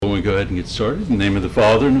we go ahead and get started? In the name of the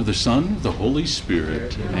Father, and of the Son, and of the Holy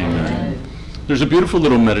Spirit. Amen. There's a beautiful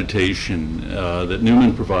little meditation that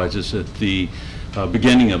Newman provides us at the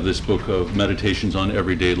beginning of this book of meditations on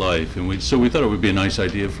everyday life. And so we thought it would be a nice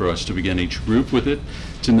idea for us to begin each group with it.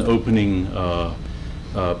 It's in the opening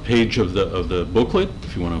page of the booklet,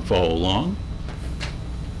 if you want to follow along.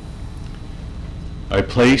 I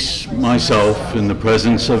place myself in the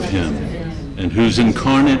presence of Him, in whose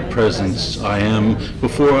incarnate presence I am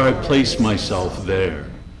before I place myself there.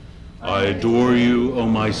 I adore you, O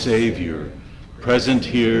my Savior, present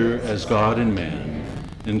here as God and man,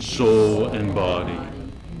 in soul and body,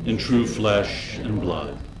 in true flesh and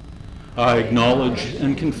blood. I acknowledge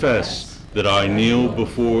and confess that I kneel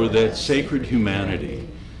before that sacred humanity,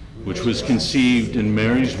 which was conceived in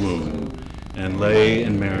Mary's womb and lay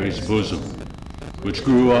in Mary's bosom, which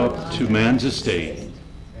grew up to man's estate,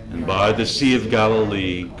 and by the Sea of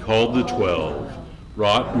Galilee called the 12,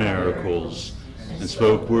 wrought miracles, and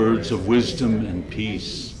spoke words of wisdom and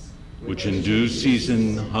peace, which in due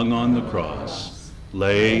season hung on the cross,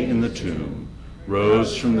 lay in the tomb,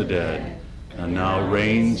 rose from the dead, and now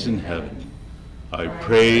reigns in heaven. I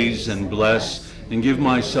praise and bless and give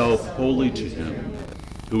myself wholly to Him,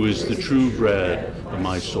 who is the true bread of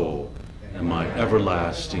my soul and my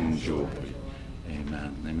everlasting joy.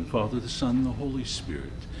 Amen. In the name of the Father, the Son, and the Holy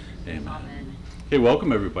Spirit. Amen. Hey,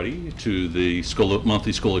 welcome everybody to the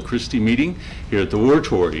monthly Schola Christi meeting here at the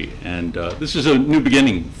Oratory. And this is a new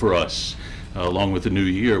beginning for us. Along with the new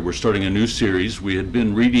year, we're starting a new series. We had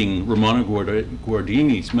been reading Romano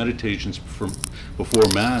Guardini's Meditations before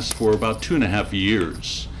Mass for about 2.5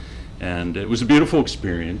 years. And it was a beautiful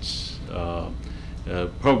experience.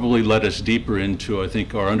 Probably led us deeper into, I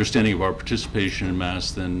think, our understanding of our participation in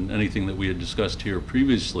Mass than anything that we had discussed here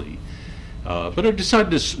previously. But I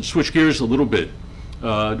decided to switch gears a little bit.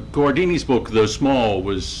 Guardini's book, though small,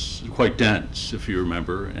 was quite dense, if you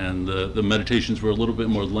remember, and the meditations were a little bit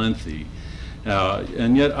more lengthy.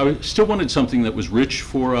 And yet I still wanted something that was rich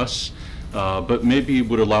for us, but maybe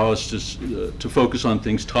would allow us to focus on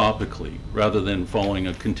things topically, rather than following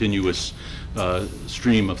a continuous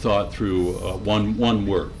stream of thought through one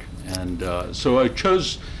work. And so I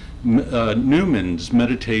chose Newman's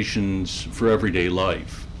Meditations for Everyday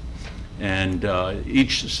Life. And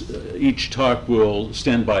each talk will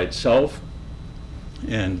stand by itself,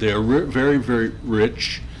 and they're very, very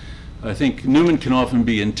rich. I think Newman can often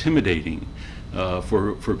be intimidating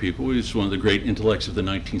for people. He's one of the great intellects of the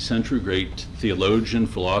 19th century, great theologian,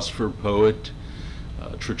 philosopher, poet,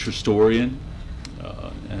 church historian,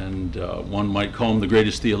 and one might call him the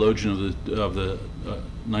greatest theologian of the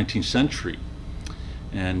 19th century.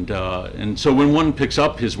 And so when one picks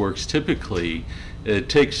up his works, typically it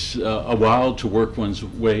takes a while to work one's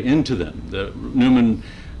way into them. Newman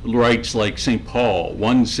writes like St. Paul.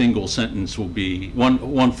 One single sentence will be,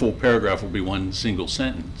 one full paragraph will be one single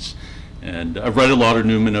sentence. And I've read a lot of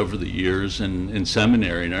Newman over the years in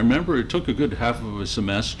seminary, and I remember it took a good half of a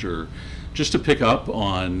semester just to pick up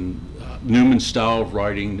on Newman's style of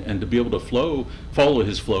writing and to be able to follow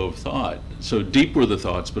his flow of thought. So deep were the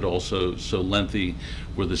thoughts, but also so lengthy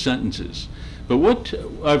were the sentences. But what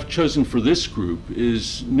I've chosen for this group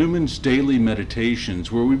is Newman's daily meditations,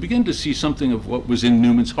 where we begin to see something of what was in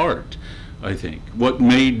Newman's heart, I think. What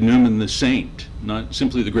made Newman the saint, not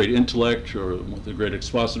simply the great intellect or the great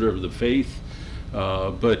expositor of the faith,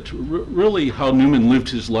 but really how Newman lived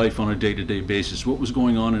his life on a day-to-day basis, what was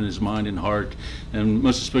going on in his mind and heart, and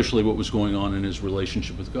most especially what was going on in his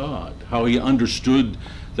relationship with God, how he understood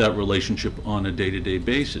that relationship on a day-to-day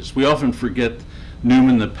basis. We often forget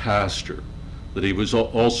Newman the pastor, that he was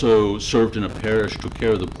also served in a parish, took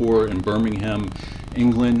care of the poor in Birmingham,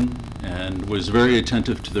 England, and was very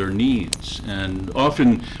attentive to their needs. And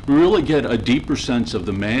often we really get a deeper sense of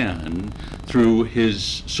the man through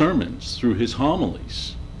his sermons, through his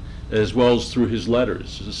homilies, as well as through his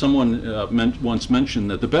letters. Someone once mentioned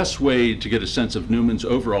that the best way to get a sense of Newman's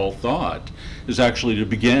overall thought is actually to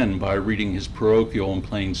begin by reading his parochial and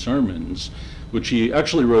plain sermons, which he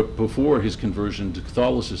actually wrote before his conversion to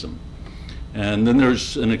Catholicism. And then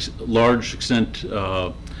there's a large extent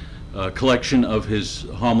collection of his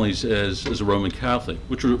homilies as a Roman Catholic,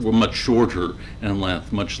 which were much shorter in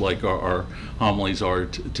length, much like our homilies are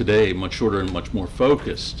today, much shorter and much more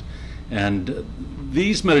focused. And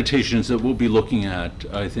these meditations that we'll be looking at,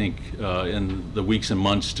 I think, in the weeks and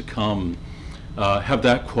months to come, have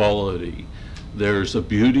that quality. There's a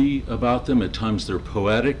beauty about them. At times they're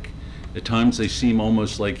poetic. At times they seem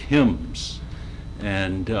almost like hymns.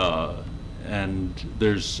 And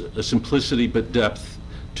there's a simplicity but depth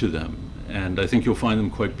to them. And I think you'll find them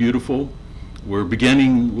quite beautiful. We're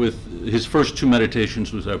beginning with his first two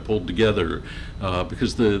meditations, which I pulled together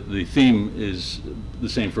because the theme is the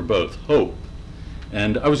same for both, hope.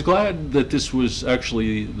 And I was glad that this was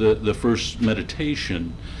actually the first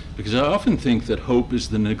meditation, because I often think that hope is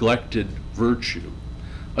the neglected virtue.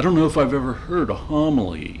 I don't know if I've ever heard a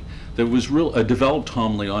homily that was a developed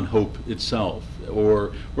homily on hope itself,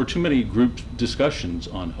 or too many group discussions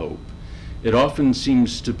on hope. It often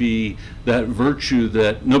seems to be that virtue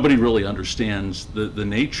that nobody really understands the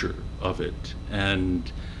nature of it, and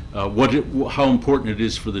how important it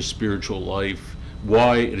is for the spiritual life,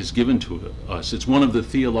 why it is given to us. It's one of the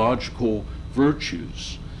theological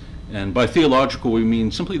virtues. And by theological, we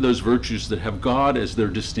mean simply those virtues that have God as their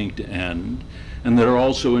distinct end, and that are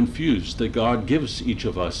also infused, that God gives each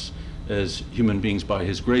of us as human beings by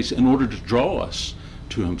his grace in order to draw us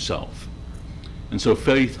to himself. And so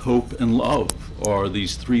faith, hope, and love are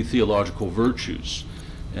these three theological virtues.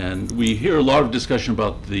 And we hear a lot of discussion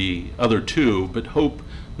about the other two, but hope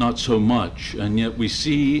not so much. And yet we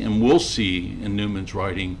see and will see in Newman's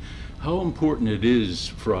writing how important it is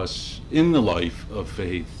for us in the life of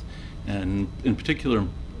faith, and in particular,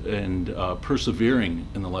 and persevering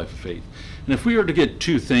in the life of faith. And if we were to get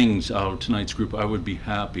two things out of tonight's group, I would be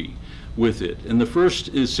happy with it. And the first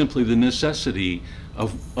is simply the necessity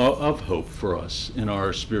of hope for us in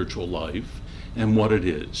our spiritual life, and what it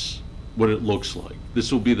is, what it looks like.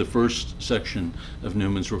 This will be the first section of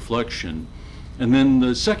Newman's reflection. And then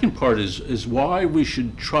the second part is why we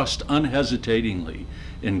should trust unhesitatingly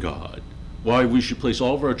in God, why we should place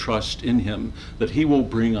all of our trust in him, that he will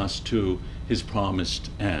bring us to his promised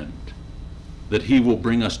end, that he will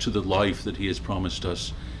bring us to the life that he has promised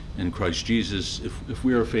us in Christ Jesus if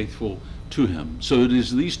we are faithful to him. So it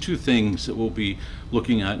is these two things that we'll be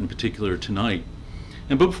looking at in particular tonight.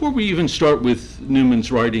 And before we even start with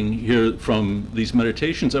Newman's writing here from these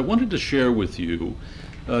meditations, I wanted to share with you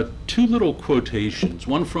two little quotations,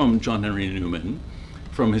 one from John Henry Newman,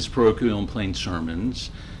 from his parochial and plain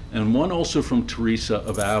sermons, and one also from Teresa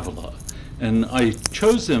of Avila. And I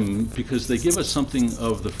chose them because they give us something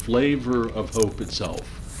of the flavor of hope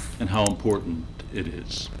itself and how important it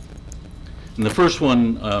is. And the first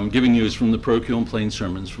one I'm giving you is from the parochial and plain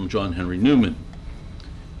sermons from John Henry Newman.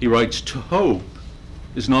 He writes, "To hope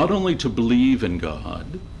is not only to believe in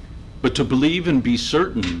God, but to believe and be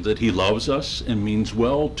certain that he loves us and means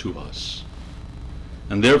well to us.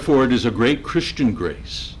 And therefore it is a great Christian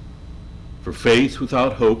grace. For faith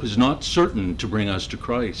without hope is not certain to bring us to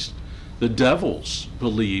Christ. The devils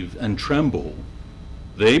believe and tremble.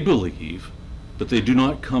 They believe, but they do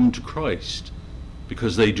not come to Christ,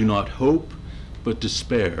 because they do not hope, but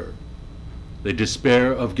despair. They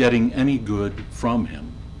despair of getting any good from him."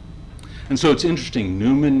 And so it's interesting,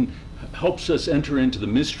 Newman helps us enter into the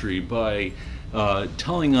mystery by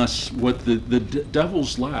telling us what the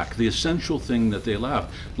devils lack, the essential thing that they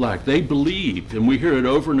lack. They believe, and we hear it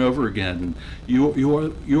over and over again, you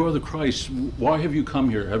are the Christ. Why have you come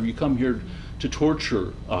here? Have you come here to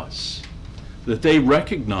torture us? That they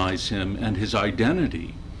recognize him and his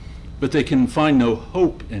identity, but they can find no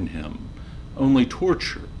hope in him, only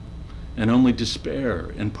torture and only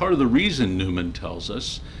despair. And part of the reason, Newman tells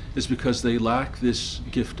us, is because they lack this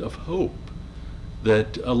gift of hope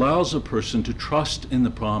that allows a person to trust in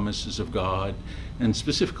the promises of God, and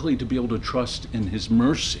specifically to be able to trust in his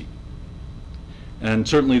mercy. And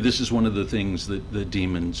certainly this is one of the things that the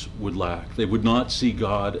demons would lack. They would not see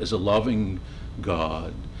God as a loving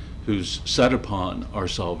God who's set upon our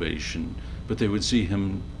salvation, but they would see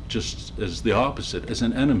him just as the opposite, as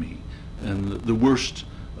an enemy, and the worst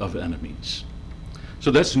of enemies.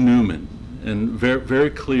 So that's Newman, and very, very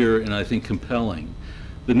clear and I think compelling.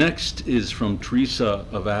 The next is from Teresa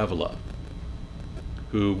of Avila,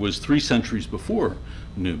 who was 3 centuries before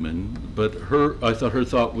Newman, but I thought her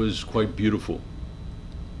thought was quite beautiful.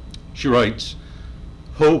 She writes,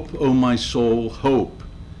 "Hope, O my soul, hope.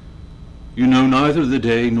 You know neither the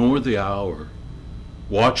day nor the hour.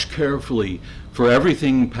 Watch carefully, for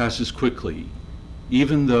everything passes quickly,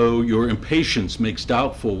 even though your impatience makes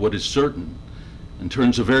doubtful what is certain, and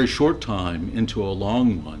turns a very short time into a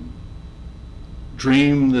long one.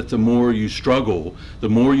 Dream that the more you struggle, the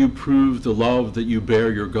more you prove the love that you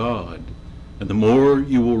bear your God, and the more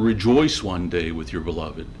you will rejoice one day with your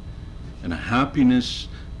beloved, in a happiness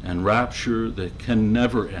and rapture that can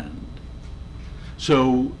never end."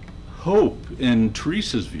 So hope, in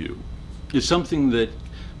Teresa's view, is something that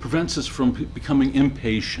prevents us from becoming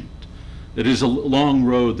impatient. It is a long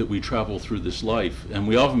road that we travel through this life, and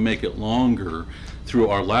we often make it longer through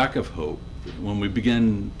our lack of hope, when we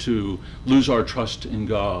begin to lose our trust in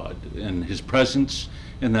God and his presence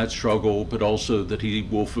in that struggle, but also that he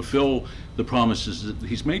will fulfill the promises that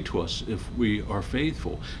he's made to us if we are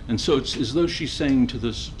faithful. And so it's as though she's saying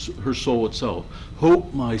to her soul itself,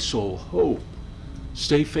 hope, my soul, hope.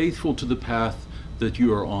 Stay faithful to the path that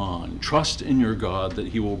you are on. Trust in your God that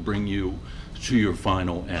he will bring you to your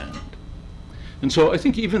final end. And so I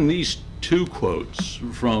think even these two quotes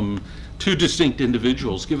from two distinct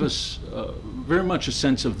individuals give us very much a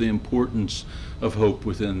sense of the importance of hope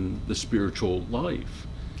within the spiritual life.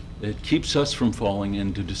 It keeps us from falling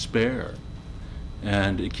into despair,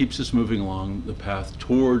 and it keeps us moving along the path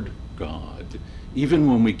toward God, even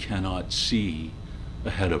when we cannot see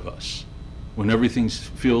ahead of us, when everything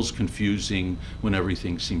feels confusing, when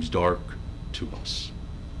everything seems dark to us.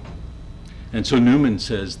 And so Newman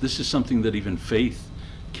says this is something that even faith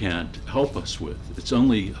can't help us with. It's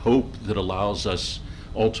only hope that allows us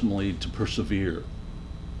ultimately to persevere.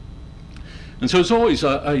 And so as always,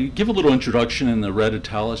 I give a little introduction in the red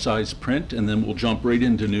italicized print, and then we'll jump right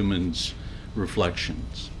into Newman's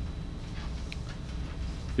reflections.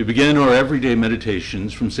 We begin our everyday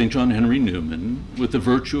meditations from St. John Henry Newman with the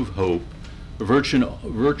virtue of hope, a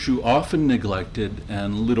virtue often neglected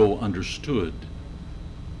and little understood.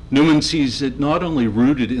 Newman sees it not only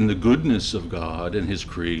rooted in the goodness of God and his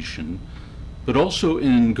creation, but also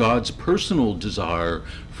in God's personal desire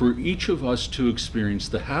for each of us to experience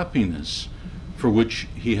the happiness for which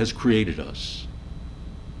he has created us.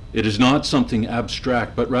 It is not something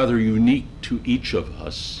abstract, but rather unique to each of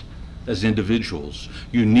us as individuals,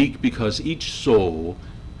 unique because each soul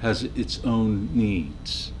has its own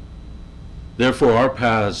needs. Therefore, our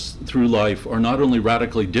paths through life are not only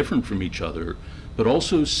radically different from each other, but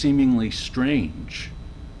also seemingly strange.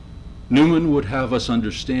 Newman would have us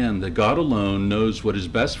understand that God alone knows what is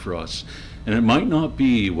best for us, and it might not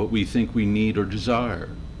be what we think we need or desire.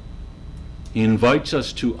 He invites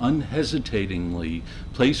us to unhesitatingly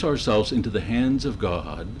place ourselves into the hands of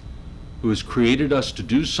God, who has created us to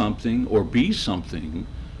do something or be something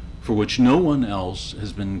for which no one else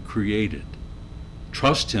has been created.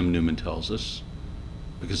 Trust him, Newman tells us,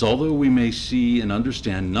 because although we may see and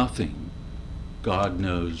understand nothing, God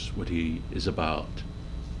knows what he is about.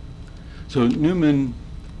 So Newman,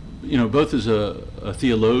 both as a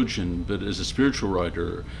theologian, but as a spiritual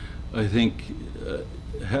writer, I think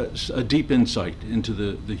has a deep insight into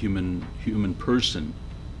the human person,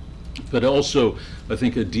 but also, I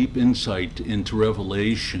think, a deep insight into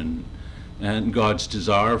revelation and God's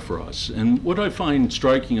desire for us. And what I find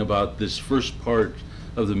striking about this first part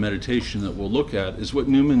of the meditation that we'll look at is what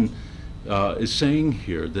Newman is saying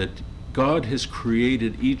here, that God has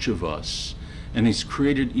created each of us, and he's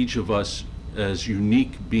created each of us as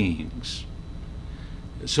unique beings.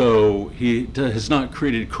 So he has not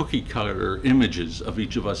created cookie cutter images of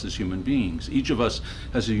each of us as human beings. Each of us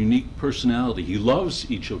has a unique personality. He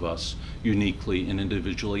loves each of us uniquely and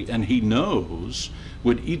individually, and he knows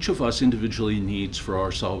what each of us individually needs for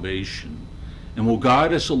our salvation, and will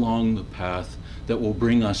guide us along the path that will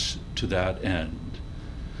bring us to that end.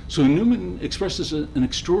 So Newman expresses an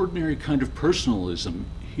extraordinary kind of personalism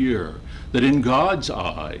here, that in God's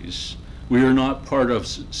eyes, we are not part of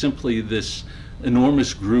simply this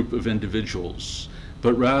enormous group of individuals,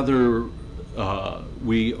 but rather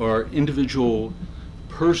we are individual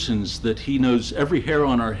persons that he knows every hair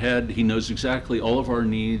on our head. He knows exactly all of our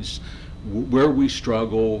needs, where we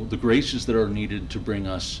struggle, the graces that are needed to bring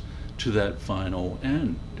us to that final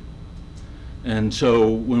end. And so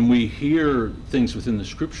when we hear things within the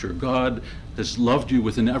scripture, God has loved you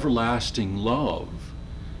with an everlasting love,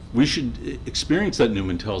 we should experience that,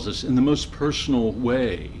 Newman tells us, in the most personal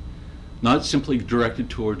way, not simply directed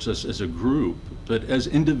towards us as a group, but as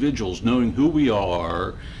individuals, knowing who we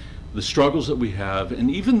are, the struggles that we have,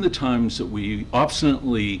 and even the times that we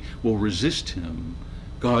obstinately will resist him.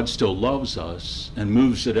 God still loves us and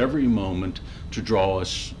moves at every moment to draw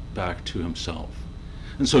us back to himself.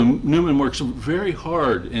 And so Newman works very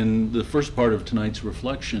hard in the first part of tonight's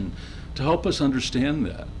reflection to help us understand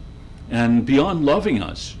that. And beyond loving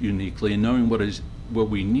us uniquely and knowing what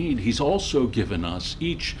we need, he's also given us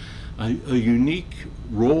each a unique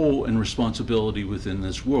role and responsibility within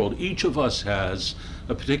this world. Each of us has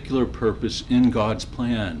a particular purpose in God's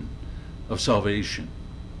plan of salvation.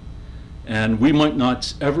 And we might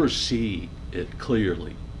not ever see it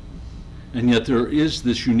clearly. And yet there is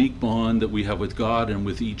this unique bond that we have with God and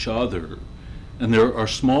with each other. And there are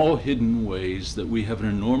small hidden ways that we have an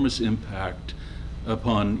enormous impact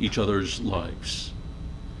upon each other's lives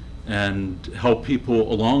and help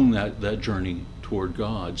people along that journey toward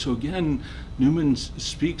God. So again, Newman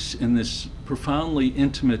speaks in this profoundly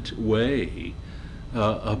intimate way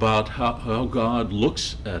about how God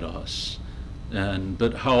looks at us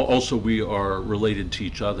but how also we are related to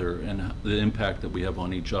each other and the impact that we have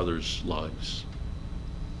on each other's lives.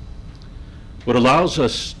 What allows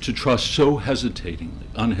us to trust so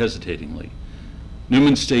unhesitatingly,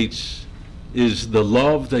 Newman states, is the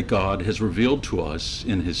love that God has revealed to us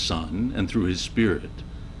in his Son and through his Spirit.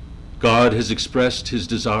 God has expressed his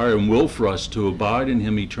desire and will for us to abide in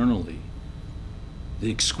him eternally.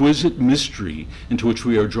 The exquisite mystery into which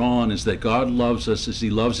we are drawn is that God loves us as he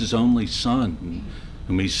loves his only Son,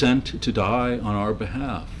 whom he sent to die on our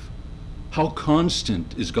behalf. How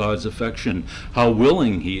constant is God's affection, how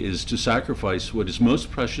willing he is to sacrifice what is most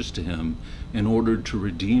precious to him in order to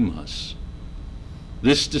redeem us.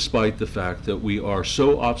 This despite the fact that we are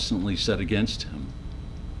so obstinately set against him.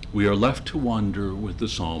 We are left to wonder with the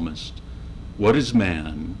psalmist, "What is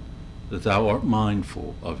man that thou art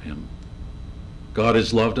mindful of him?" God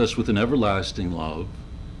has loved us with an everlasting love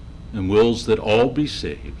and wills that all be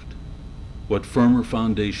saved. What firmer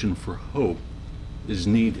foundation for hope is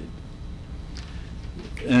needed?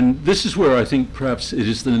 And this is where I think perhaps it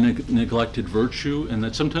is the neglected virtue, and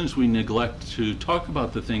that sometimes we neglect to talk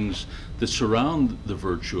about the things that surround the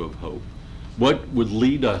virtue of hope. What would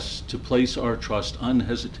lead us to place our trust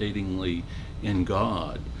unhesitatingly in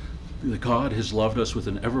God? God has loved us with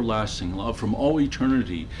an everlasting love. From all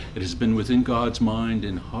eternity, it has been within God's mind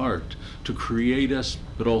and heart to create us,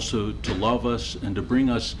 but also to love us and to bring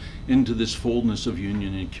us into this fullness of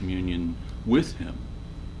union and communion with him.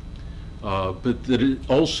 But that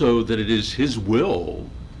it is his will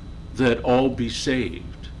that all be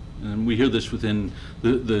saved. And we hear this within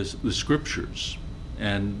the scriptures.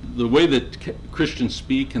 And the way that Christians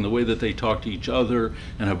speak and the way that they talk to each other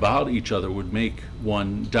and about each other would make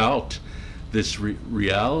one doubt this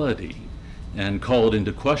reality and call it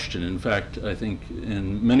into question. In fact, I think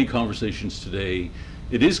in many conversations today,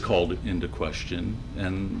 it is called into question,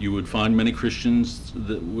 and you would find many Christians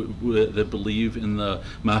that believe in the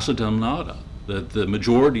massa damnata, that the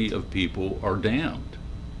majority of people are damned.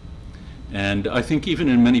 And I think even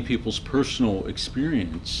in many people's personal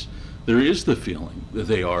experience, there is the feeling that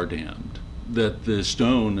they are damned, that the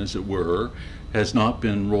stone, as it were, has not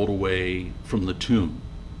been rolled away from the tomb,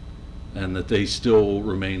 and that they still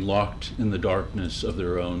remain locked in the darkness of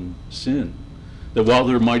their own sin. That while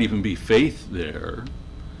there might even be faith there,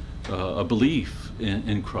 a belief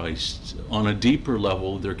in Christ, on a deeper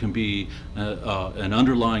level, there can be an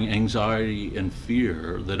underlying anxiety and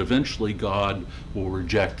fear that eventually God will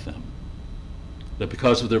reject them. That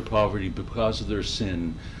because of their poverty, because of their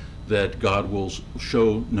sin, that God will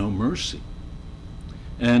show no mercy.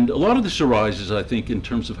 And a lot of this arises, I think, in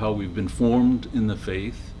terms of how we've been formed in the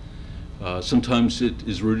faith. Sometimes it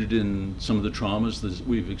is rooted in some of the traumas that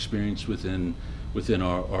we've experienced within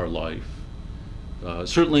our life.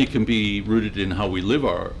 Certainly it can be rooted in how we live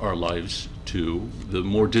our lives too. The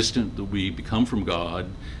more distant that we become from God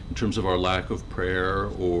in terms of our lack of prayer,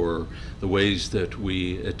 or the ways that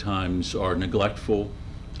we at times are neglectful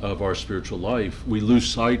of our spiritual life, we lose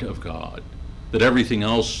sight of God. That everything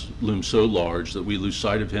else looms so large that we lose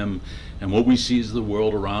sight of him, and what we see is the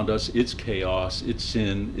world around us, its chaos, its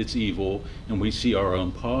sin, its evil, and we see our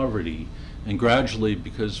own poverty. And gradually,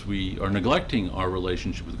 because we are neglecting our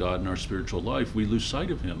relationship with God and our spiritual life, we lose sight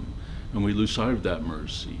of him, and we lose sight of that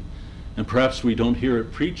mercy. And perhaps we don't hear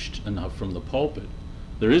it preached enough from the pulpit.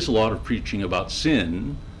 There is a lot of preaching about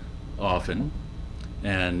sin, often,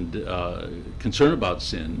 and concern about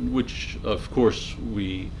sin, which of course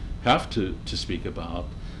we have to speak about,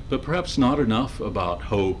 but perhaps not enough about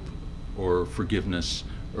hope or forgiveness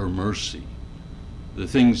or mercy. The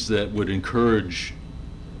things that would encourage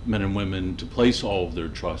men and women to place all of their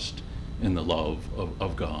trust in the love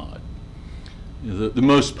of God. You know, the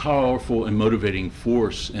most powerful and motivating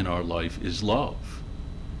force in our life is love.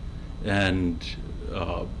 And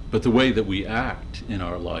but the way that we act in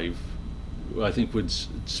our life, I think, would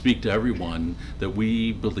speak to everyone that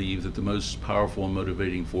we believe that the most powerful and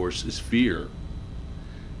motivating force is fear.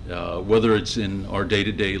 Whether it's in our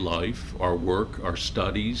day-to-day life, our work, our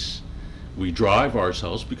studies, we drive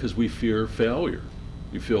ourselves because we fear failure.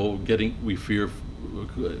 We fear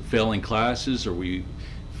failing classes, or we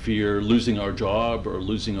fear losing our job or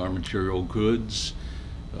losing our material goods.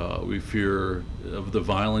 We fear of the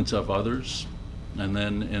violence of others. And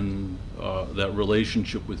then in that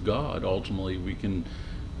relationship with God, ultimately we can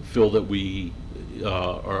feel that we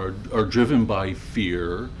are driven by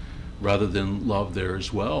fear rather than love there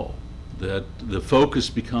as well. That the focus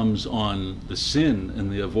becomes on the sin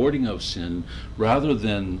and the avoiding of sin rather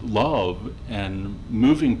than love and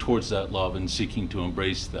moving towards that love and seeking to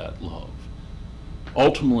embrace that love.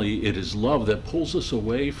 Ultimately, it is love that pulls us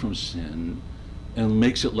away from sin and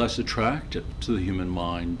makes it less attractive to the human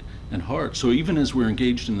mind and heart. So even as we're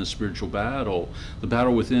engaged in the spiritual battle, the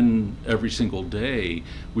battle within every single day,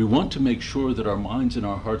 we want to make sure that our minds and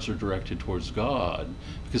our hearts are directed towards God,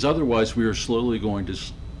 because otherwise we are slowly going to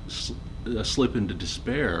slip into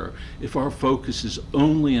despair if our focus is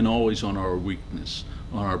only and always on our weakness,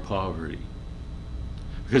 on our poverty.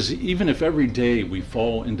 Because even if every day we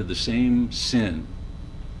fall into the same sin,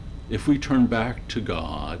 if we turn back to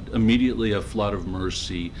God, immediately a flood of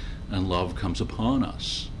mercy and love comes upon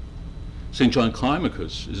us. St. John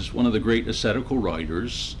Climacus is one of the great ascetical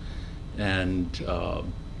writers, and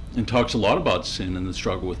talks a lot about sin and the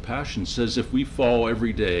struggle with passion. Says if we fall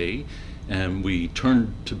every day and we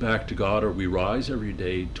turn back to God, or we rise every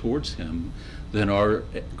day towards Him, then our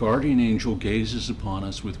guardian angel gazes upon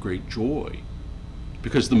us with great joy.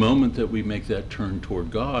 Because the moment that we make that turn toward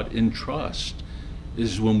God in trust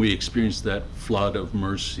is when we experience that flood of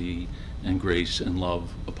mercy and grace and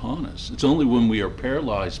love upon us. It's only when we are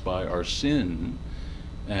paralyzed by our sin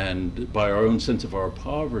and by our own sense of our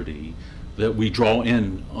poverty that we draw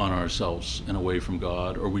in on ourselves and away from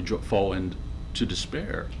God, or we fall into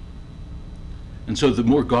despair. And so the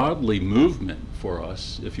more godly movement for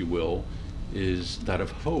us, if you will, is that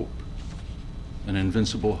of hope, an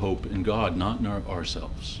invincible hope in God, not in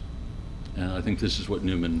ourselves. And I think this is what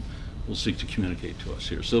Newman will seek to communicate to us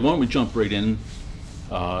here. So why don't we jump right in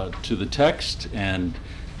to the text, and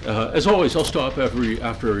as always, I'll stop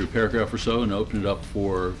after every paragraph or so and open it up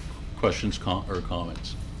for questions or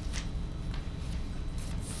comments.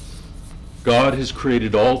 God has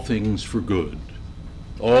created all things for good,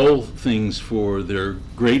 all things for their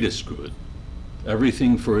greatest good,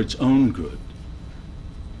 everything for its own good.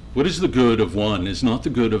 What is the good of one is not the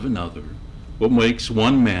good of another. What makes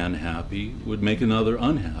one man happy would make another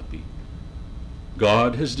unhappy.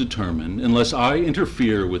 God has determined, unless I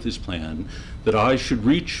interfere with His plan, that I should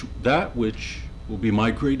reach that which will be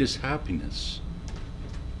my greatest happiness.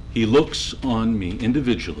 He looks on me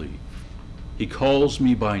individually. He calls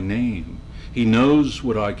me by name. He knows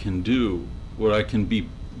what I can do, what I can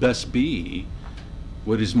best be,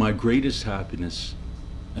 what is my greatest happiness,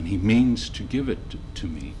 and He means to give it to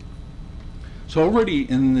me. So already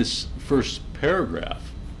in this first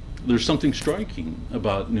paragraph, there's something striking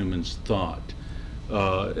about Newman's thought.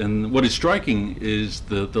 And what is striking is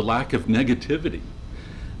the lack of negativity,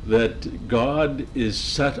 that God is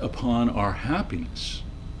set upon our happiness,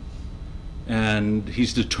 and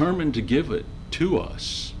He's determined to give it to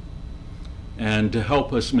us and to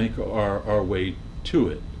help us make our way to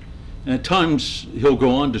it. And at times He'll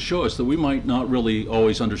go on to show us that we might not really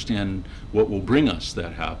always understand what will bring us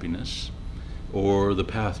that happiness or the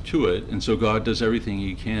path to it, and so God does everything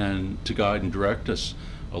He can to guide and direct us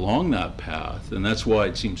along that path, and that's why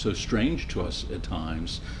it seems so strange to us at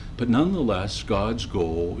times. But nonetheless, God's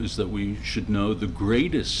goal is that we should know the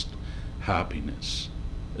greatest happiness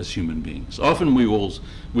as human beings. Often we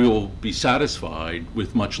will be satisfied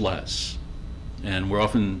with much less, and we're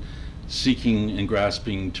often seeking and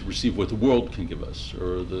grasping to receive what the world can give us,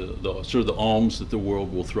 or the sort of the alms that the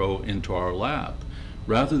world will throw into our lap,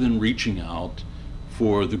 rather than reaching out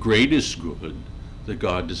for the greatest good that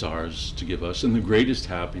God desires to give us and the greatest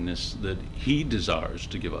happiness that He desires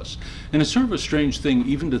to give us. And it's sort of a strange thing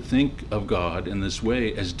even to think of God in this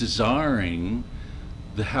way, as desiring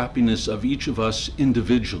the happiness of each of us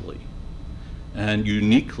individually and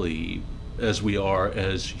uniquely as we are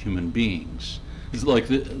as human beings. It's like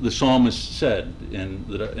the psalmist said,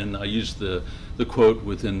 and I used the quote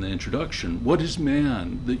within the introduction, "What is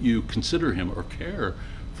man that you consider him or care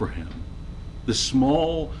for him? The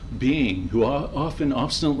small being who often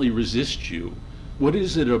obstinately resists you. What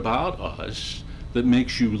is it about us that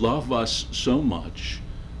makes you love us so much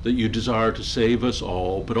that you desire to save us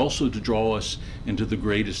all, but also to draw us into the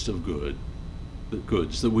greatest of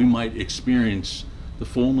goods, that we might experience the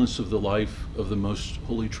fullness of the life of the Most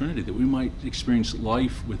Holy Trinity, that we might experience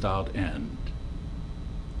life without end?"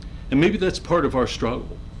 And maybe that's part of our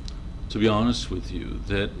struggle, to be honest with you,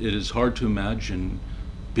 that it is hard to imagine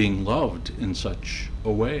being loved in such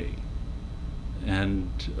a way. And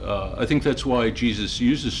I think that's why Jesus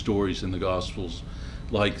uses stories in the Gospels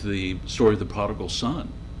like the story of the prodigal son.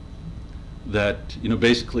 That,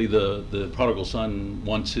 basically the prodigal son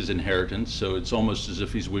wants his inheritance, so it's almost as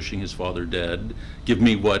if he's wishing his father dead. Give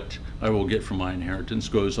me what I will get from my inheritance,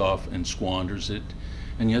 goes off and squanders it.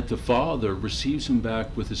 And yet the father receives him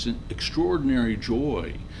back with this extraordinary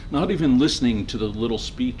joy, not even listening to the little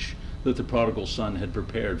speech that the prodigal son had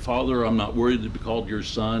prepared. "Father, I'm not worthy to be called your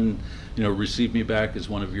son. Receive me back as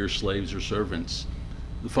one of your slaves or servants."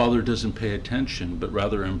 The father doesn't pay attention, but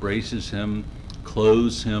rather embraces him,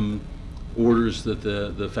 clothes him, orders that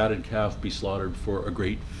the fatted calf be slaughtered for a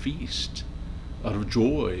great feast out of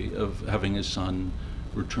joy of having his son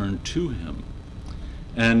returned to him.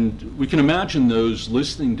 And we can imagine those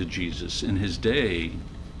listening to Jesus in his day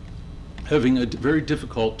having a very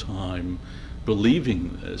difficult time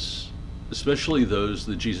believing this, especially those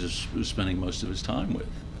that Jesus was spending most of his time with.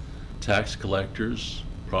 Tax collectors,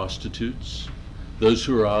 prostitutes, those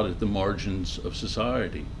who are out at the margins of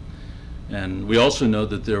society. And we also know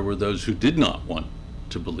that there were those who did not want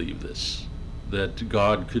to believe this, that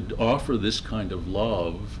God could offer this kind of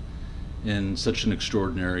love in such an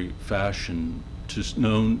extraordinary fashion to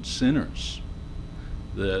known sinners.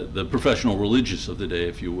 The professional religious of the day,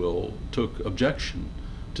 if you will, took objection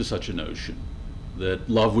to such a notion, that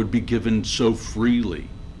love would be given so freely,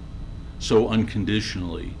 so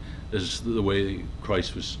unconditionally, as the way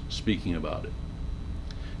Christ was speaking about it.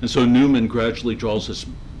 And so Newman gradually draws us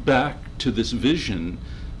back to this vision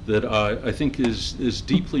that I think is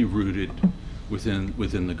deeply rooted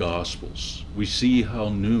within the Gospels. We see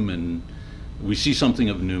something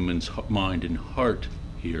of Newman's mind and heart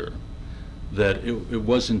here, that it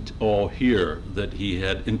wasn't all here, that he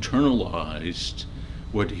had internalized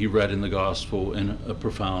what he read in the Gospel in a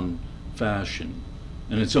profound fashion.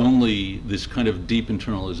 And it's only this kind of deep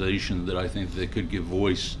internalization that I think that could give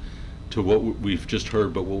voice to what we've just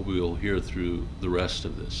heard, but what we'll hear through the rest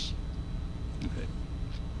of this. Okay.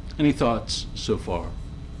 Any thoughts so far?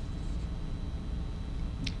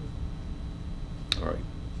 All right.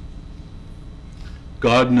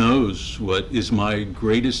 God knows what is my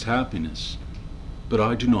greatest happiness, but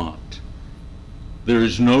I do not. There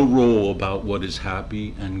is no rule about what is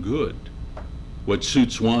happy and good. What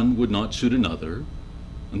suits one would not suit another,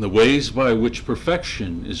 and the ways by which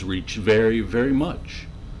perfection is reached vary very much.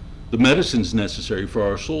 The medicines necessary for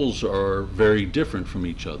our souls are very different from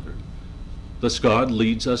each other. Thus God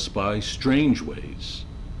leads us by strange ways.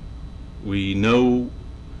 We know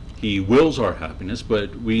he wills our happiness,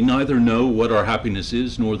 but we neither know what our happiness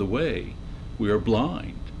is nor the way. We are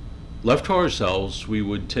blind. Left to ourselves, we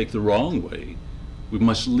would take the wrong way. We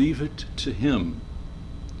must leave it to him.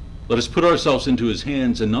 Let us put ourselves into his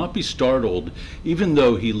hands and not be startled, even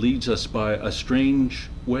though he leads us by a strange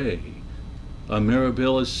way, a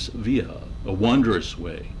mirabilis via, a wondrous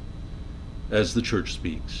way, as the Church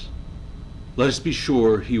speaks. Let us be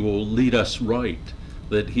sure he will lead us right,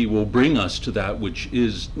 that he will bring us to that which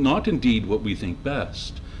is not indeed what we think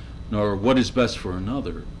best, nor what is best for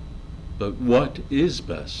another, but what is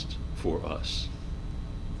best for us.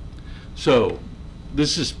 So,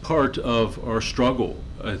 this is part of our struggle,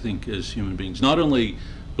 I think, as human beings, not only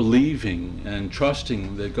believing and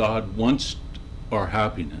trusting that God wants our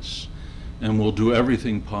happiness and will do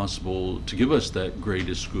everything possible to give us that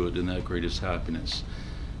greatest good and that greatest happiness.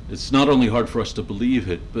 It's not only hard for us to believe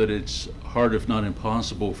it, but it's hard, if not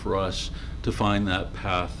impossible, for us to find that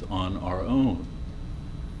path on our own.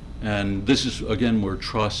 And this is, again, where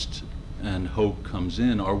trust and hope comes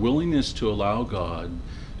in, our willingness to allow God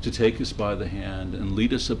to take us by the hand and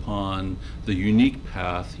lead us upon the unique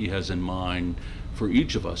path he has in mind for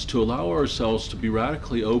each of us, to allow ourselves to be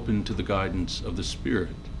radically open to the guidance of the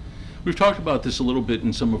Spirit. We've talked about this a little bit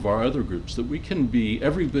in some of our other groups, that we can be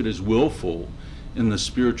every bit as willful in the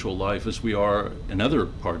spiritual life as we are in other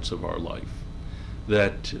parts of our life,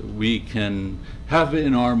 that we can have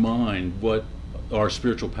in our mind what our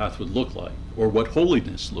spiritual path would look like, or what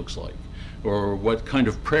holiness looks like, or what kind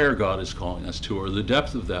of prayer God is calling us to, or the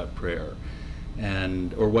depth of that prayer,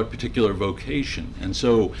 or what particular vocation. And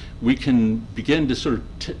so we can begin to sort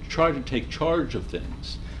of try to take charge of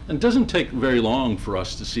things. And it doesn't take very long for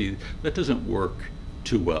us to see that doesn't work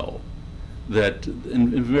too well. That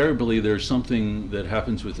invariably there's something that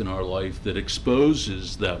happens within our life that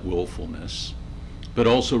exposes that willfulness, but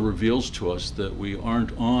also reveals to us that we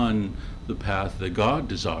aren't on the path that God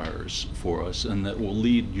desires for us, and that will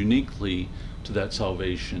lead uniquely to that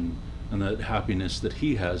salvation and that happiness that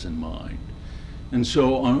he has in mind. And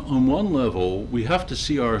so on one level, we have to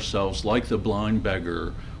see ourselves like the blind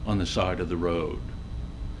beggar on the side of the road,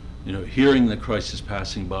 hearing that Christ is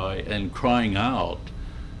passing by and crying out,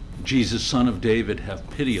 "Jesus, Son of David, have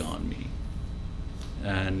pity on me,"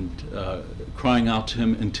 and crying out to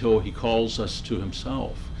him until he calls us to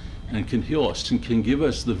himself and can heal us and can give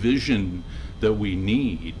us the vision that we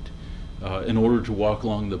need in order to walk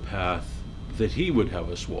along the path that he would have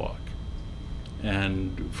us walk.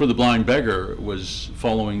 And for the blind beggar, it was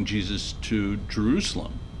following Jesus to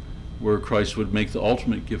Jerusalem, where Christ would make the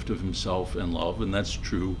ultimate gift of himself and love, and that's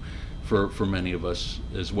true for many of us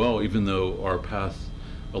as well, even though our path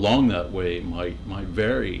along that way might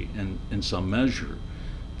vary in some measure.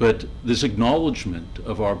 But this acknowledgement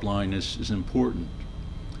of our blindness is important.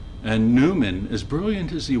 And Newman, as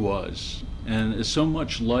brilliant as he was, and as so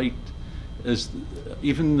much light,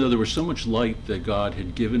 even though there was so much light that God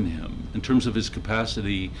had given him in terms of his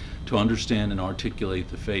capacity to understand and articulate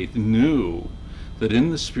the faith, knew that in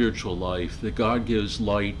the spiritual life that God gives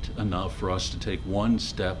light enough for us to take one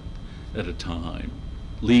step at a time.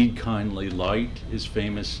 Lead kindly light, his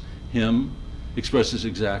famous hymn, expresses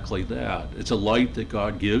exactly that. It's a light that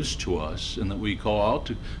God gives to us and that we call out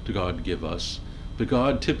to God to give us. But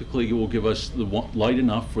God typically will give us the light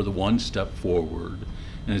enough for the one step forward.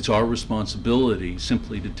 And it's our responsibility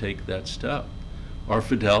simply to take that step. Our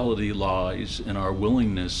fidelity lies in our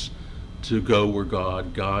willingness to go where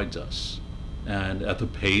God guides us and at the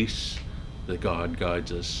pace that God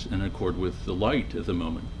guides us in accord with the light at the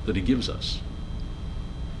moment that he gives us.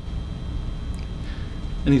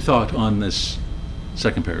 Any thought on this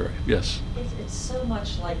second paragraph? Yes? It's so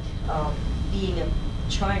much like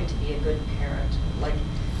trying to be a good parent. Like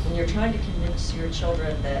when you're trying to convince your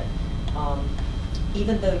children that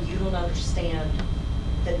even though you don't understand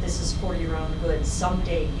that this is for your own good,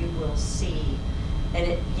 someday you will see. And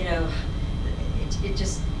it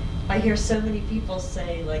just, I hear so many people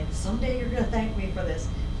say, like, someday you're going to thank me for this.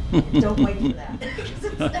 Don't wait for that, because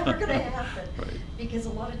it's never going to happen. Right. Because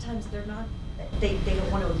a lot of times they're not, they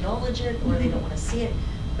don't want to acknowledge it, or they don't want to see it.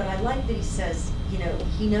 But I like that he says,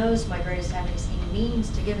 he knows my greatest happiness. He means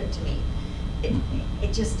to give it to me.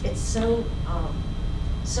 It's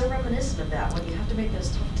so reminiscent of that, when you have to make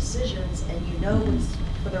those tough decisions and you know it's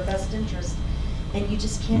for their best interest, and you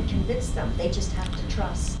just can't convince them. They just have to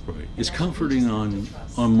trust. Right. It's comforting on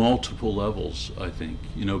multiple levels, I think.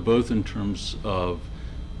 Both in terms of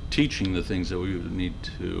teaching the things that we would need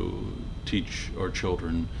to teach our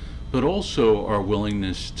children, but also our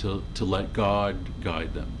willingness to let God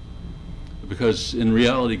guide them. Because in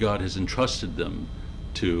reality, God has entrusted them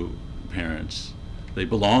to parents. They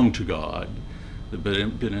belong to God.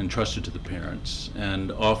 They've been entrusted to the parents.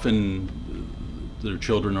 And often their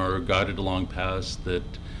children are guided along paths that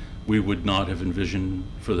we would not have envisioned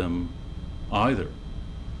for them either.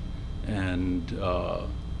 And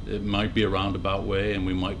it might be a roundabout way, and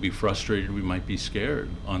we might be frustrated, we might be scared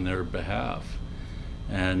on their behalf.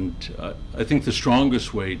 And I think the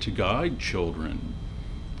strongest way to guide children,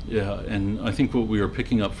 and I think what we are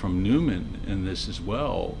picking up from Newman in this as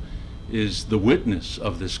well, is the witness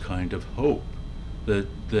of this kind of hope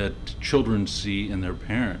that children see in their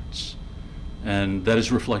parents. And that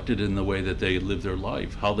is reflected in the way that they live their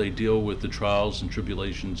life, how they deal with the trials and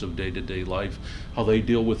tribulations of day-to-day life, how they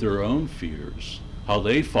deal with their own fears, how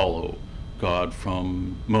they follow God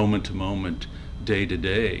from moment to moment, day to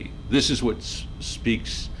day. This is what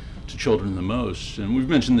speaks to children the most. And we've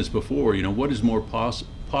mentioned this before, what is more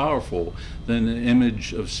powerful than the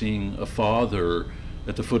image of seeing a father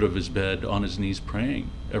at the foot of his bed on his knees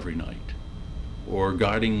praying every night, or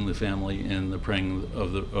guiding the family in the praying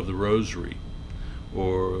of the rosary,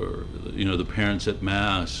 or the parents at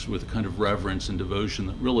Mass with a kind of reverence and devotion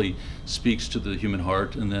that really speaks to the human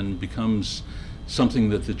heart and then becomes something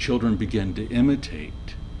that the children begin to imitate.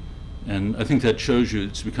 And I think that shows you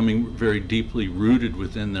it's becoming very deeply rooted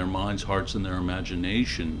within their minds, hearts, and their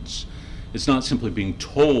imaginations. It's not simply being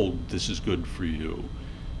told this is good for you.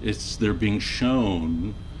 They're being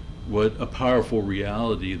shown what a powerful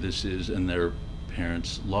reality this is in their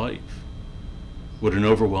parents' life. What an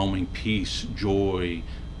overwhelming peace, joy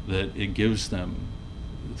that it gives them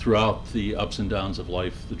throughout the ups and downs of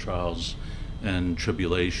life, the trials and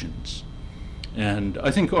tribulations. And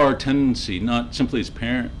I think our tendency, not simply as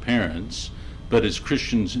parents, but as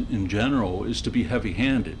Christians in general, is to be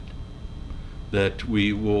heavy-handed. That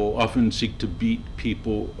we will often seek to beat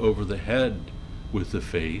people over the head with the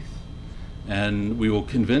faith, and we will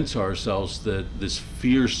convince ourselves that this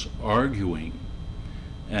fierce arguing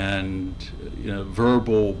and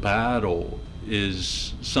verbal battle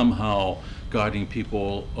is somehow guiding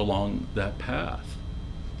people along that path.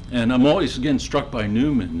 And I'm always again struck by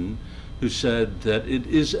Newman, who said that it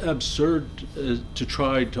is absurd to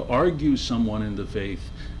try to argue someone in the faith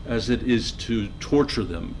as it is to torture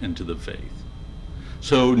them into the faith.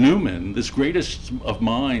 So Newman, this greatest of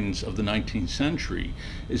minds of the 19th century,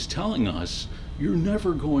 is telling us you're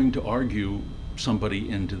never going to argue somebody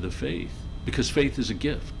into the faith, because faith is a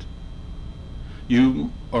gift.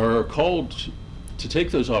 You are called to take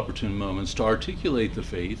those opportune moments to articulate the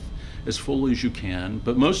faith as fully as you can,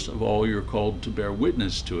 but most of all, you're called to bear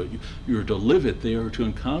witness to it. You're to live it. They are to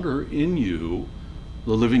encounter in you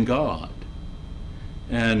the living God.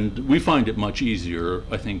 And we find it much easier,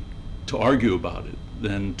 I think, to argue about it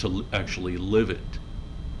than to actually live it.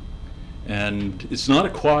 And it's not a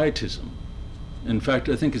quietism. In fact,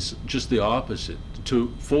 I think it's just the opposite.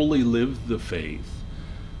 To fully live the faith,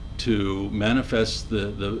 to manifest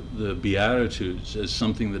the Beatitudes as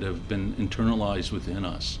something that have been internalized within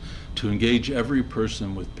us, to engage every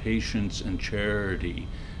person with patience and charity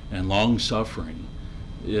and long-suffering.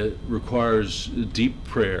 It requires deep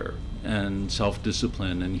prayer and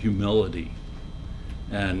self-discipline and humility.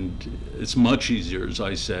 And it's much easier, as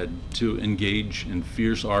I said, to engage in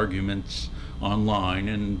fierce arguments online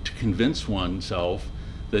and to convince oneself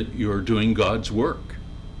that you're doing God's work.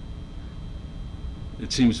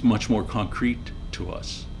 It seems much more concrete to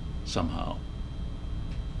us somehow.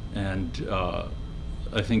 And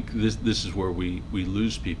I think this is where we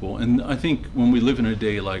lose people. And I think when we live in a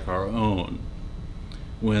day like our own,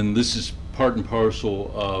 when this is part and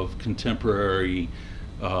parcel of contemporary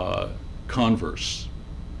converse,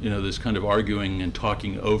 you know, this kind of arguing and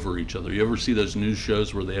talking over each other. You ever see those news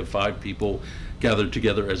shows where they have 5 people gathered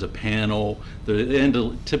together as a panel? They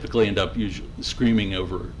typically end up screaming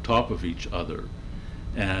over top of each other,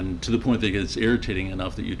 and to the point that it gets irritating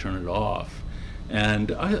enough that you turn it off.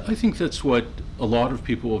 And I think that's what a lot of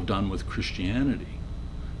people have done with Christianity.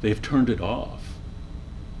 They've turned it off.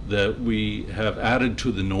 That we have added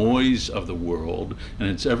to the noise of the world, and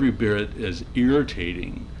it's every bit as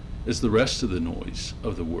irritating as the rest of the noise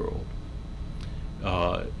of the world.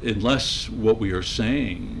 Unless what we are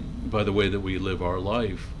saying, by the way that we live our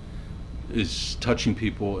life, is touching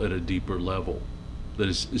people at a deeper level, that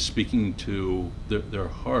is speaking to their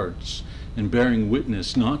hearts and bearing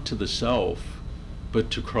witness not to the self,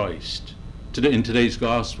 but to Christ. Today, in today's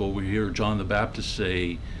gospel, we hear John the Baptist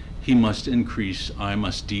say, "He must increase, I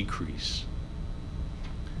must decrease."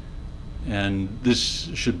 And this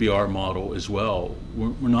should be our model as well.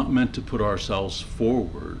 We're not meant to put ourselves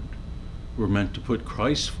forward. We're meant to put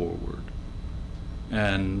Christ forward.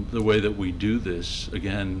 And the way that we do this,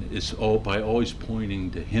 again, is by always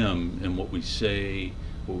pointing to Him in what we say,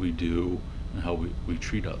 what we do, and how we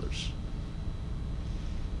treat others.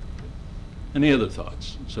 Any other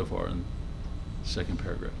thoughts so far in the second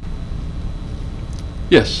paragraph?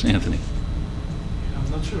 Yes, Anthony.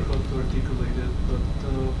 I'm not sure how to articulate it, but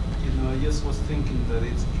I just was thinking that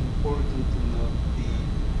it's important to not be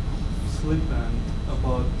flippant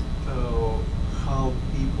about how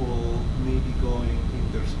people may be going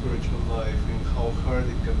in their spiritual life and how hard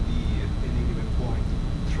it can be at any given point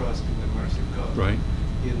to trust in the mercy of God. Right.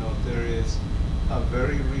 There is a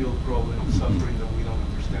very real problem of suffering that we don't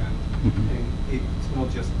understand, and it's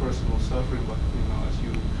not just personal suffering, but as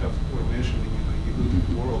you were mentioning, you look at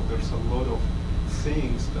the world, there's a lot of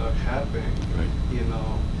things that happen, right,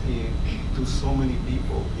 to so many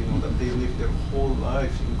people, that they live their whole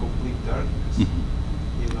lives in complete darkness.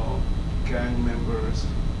 Gang members,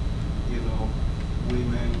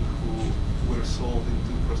 women who were sold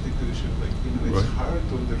into prostitution. It's right, hard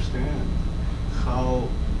to understand how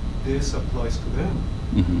this applies to them.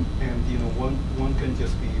 And one can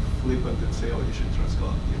just be flippant and say, "Oh, you should trust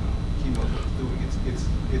God." He knows what he's doing.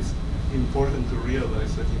 It's important to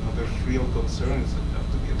realize that there's real concerns that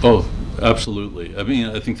have to be addressed. Oh, absolutely. I mean,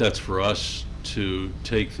 I think that's for us to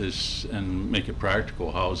take this and make it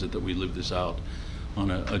practical. How is it that we live this out on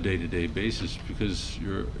a day-to-day basis? Because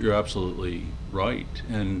you're absolutely right.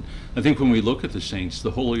 And I think when we look at the saints,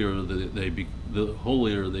 the holier they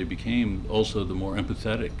became, also the more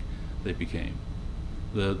empathetic they became.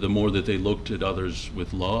 The more that they looked at others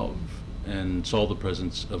with love and saw the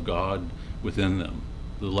presence of God within them,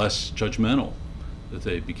 the less judgmental that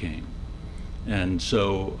they became. And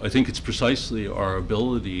so I think it's precisely our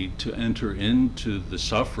ability to enter into the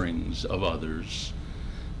sufferings of others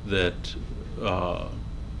that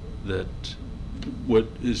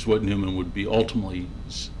what Newman would be ultimately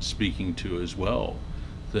speaking to as well.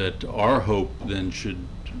 That our hope then should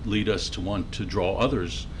lead us to want to draw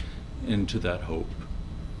others into that hope.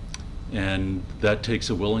 And that takes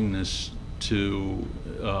a willingness to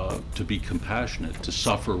be compassionate, to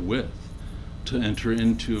suffer with, to enter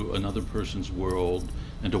into another person's world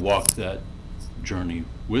and to walk that journey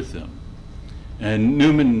with them. And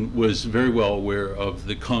Newman was very well aware of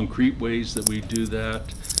the concrete ways that we do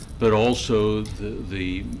that, but also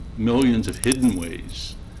the millions of hidden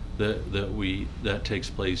ways that takes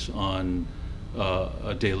place on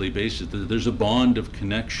a daily basis. There's a bond of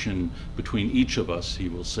connection between each of us, he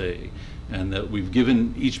will say, and that we've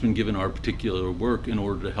each been given our particular work in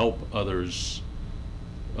order to help others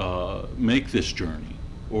make this journey,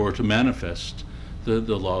 or to manifest the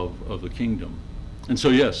love of the kingdom. And so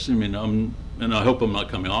yes, I mean, I'm and I hope I'm not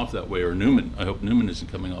coming off that way, or Newman, I hope Newman isn't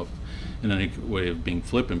coming off in any way of being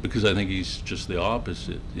flippant, because I think he's just the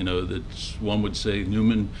opposite. You know, that one would say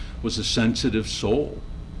Newman was a sensitive soul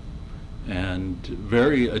and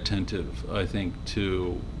very attentive, I think,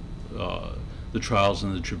 to the trials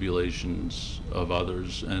and the tribulations of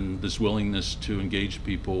others, and this willingness to engage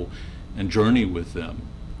people and journey with them.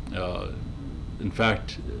 In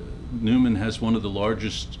fact, Newman has one of the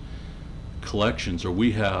largest collections, or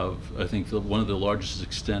we have, I think, one of the largest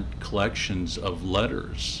extent collections of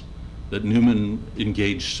letters that Newman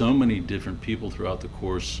engaged so many different people throughout the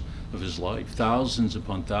course of his life. Thousands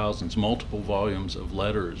upon thousands, multiple volumes of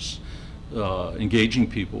letters engaging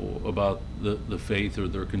people about the faith or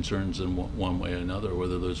their concerns in one way or another,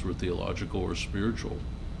 whether those were theological or spiritual.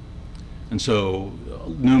 And so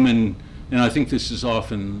Newman, and I think this is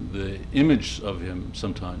often the image of him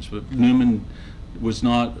sometimes, but Newman was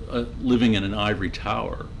not living in an ivory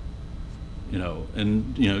tower,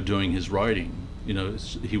 and, doing his writing.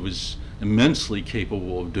 He was immensely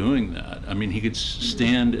capable of doing that. I mean, he could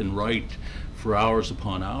stand and write for hours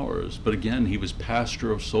upon hours, but again, he was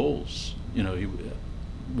pastor of souls. He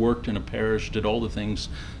worked in a parish, did all the things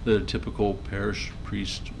that a typical parish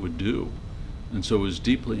priest would do. And so it was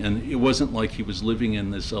deeply, and it wasn't like he was living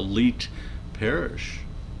in this elite parish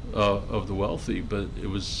of the wealthy, but it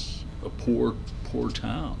was a poor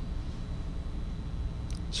town.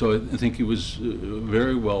 So I think he was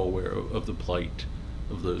very well aware of the plight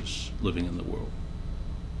of those living in the world.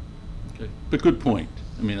 Okay, but good point.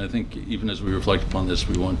 I mean, I think even as we reflect upon this,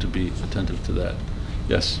 we want to be attentive to that.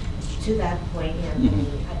 Yes? To that point, Anthony,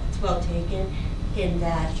 it's well taken in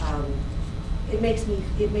that it makes me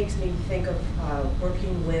think of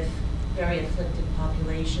working with very afflicted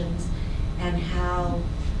populations, and how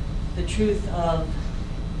the truth of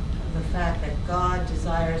the fact that God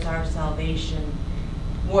desires our salvation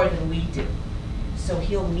more than we do. So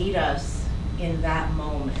he'll meet us in that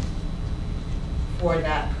moment for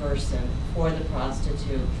that person, for the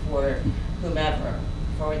prostitute, for whomever,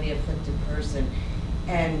 for the afflicted person.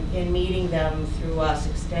 And in meeting them through us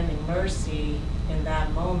extending mercy in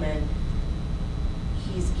that moment,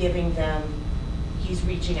 he's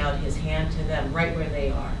reaching out his hand to them right where they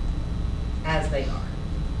are, as they are,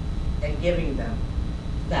 and giving them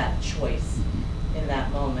that choice in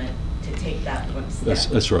that moment to take that one step.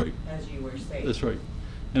 That's right. As you were saying. That's right.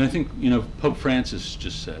 And I think, Pope Francis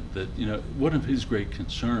just said that, one of his great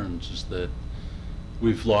concerns is that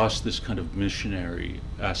we've lost this kind of missionary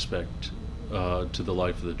aspect to the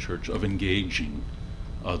life of the church, of engaging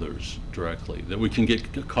others directly, that we can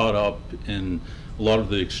get caught up in a lot of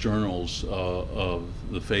the externals of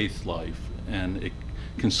the faith life, and it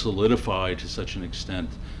can solidify to such an extent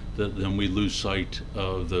that then we lose sight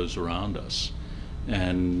of those around us.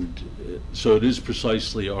 And so it is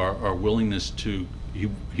precisely our willingness to,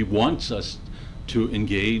 he wants us to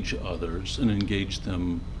engage others and engage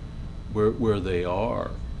them where they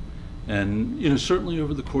are. And certainly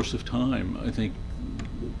over the course of time, I think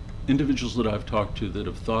individuals that I've talked to that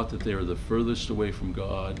have thought that they are the furthest away from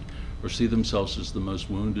God, or see themselves as the most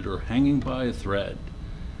wounded or hanging by a thread,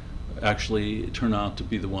 actually turn out to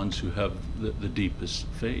be the ones who have the deepest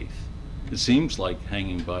faith. It seems like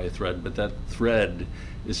hanging by a thread, but that thread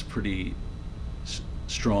is pretty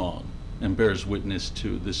strong and bears witness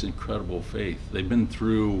to this incredible faith. They've been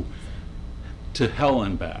through to hell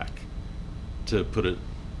and back, to put it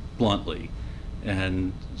bluntly.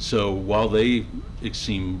 And so while they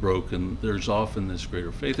seem broken, there's often this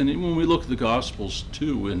greater faith. And when we look at the Gospels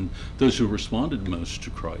too, and those who responded most to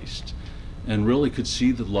Christ and really could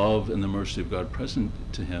see the love and the mercy of God present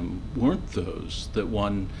to him, weren't those that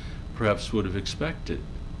one perhaps would have expected.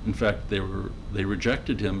 In fact, they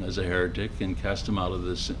rejected him as a heretic and cast him out of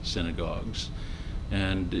the synagogues.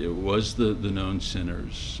 And it was the known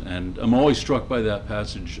sinners. And I'm always struck by that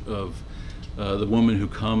passage of the woman who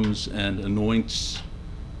comes and anoints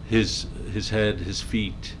his head, his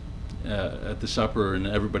feet at the supper, and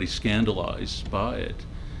everybody's scandalized by it.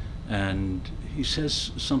 And he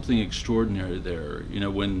says something extraordinary there.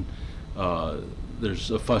 When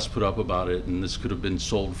there's a fuss put up about it, and this could have been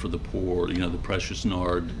sold for the poor, the precious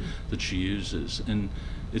nard that she uses. And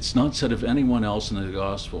it's not said of anyone else in the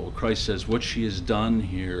gospel. Christ says what she has done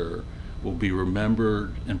here will be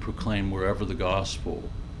remembered and proclaimed wherever the gospel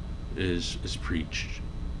is preached.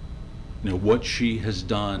 What she has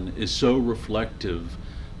done is so reflective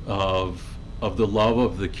of the love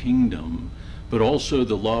of the kingdom, but also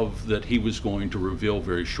the love that he was going to reveal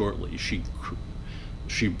very shortly.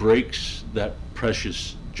 She breaks that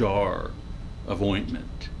precious jar of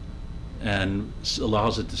ointment and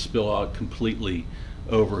allows it to spill out completely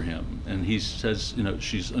over him. And he says, you know,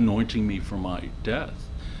 she's anointing me for my death.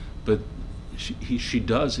 But she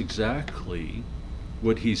does exactly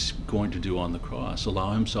what he's going to do on the cross,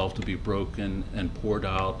 allow himself to be broken and poured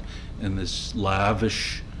out in this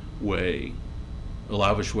lavish way, a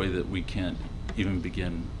lavish way that we can't even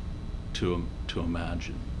begin to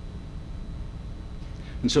imagine.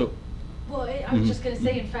 And so, well, I was just going to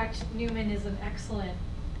say, in fact, Newman is an excellent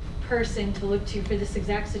person to look to for this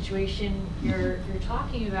exact situation you're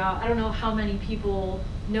talking about. I don't know how many people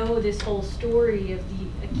know this whole story of the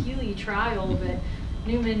Achille trial, but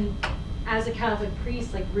Newman, as a Catholic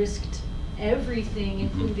priest, like risked everything,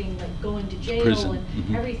 including like going to jail prison.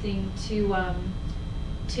 and everything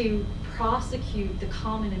to prosecute the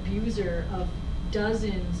common abuser of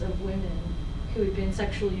dozens of women who had been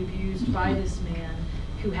sexually abused by this man,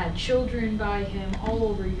 who had children by him all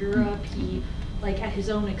over Europe. He, like at his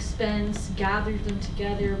own expense, gathered them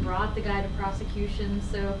together, brought the guy to prosecution.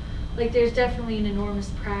 So like there's definitely an enormous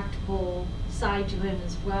practical side to him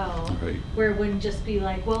as well, Right. where it wouldn't just be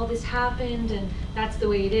like, well, this happened and that's the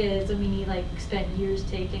way it is. I mean, he like spent years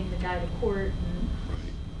taking the guy to court, and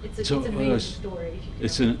it's an amazing story. If you could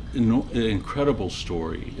It's an incredible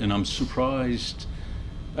story, and I'm surprised.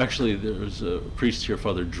 Actually, there's a priest here,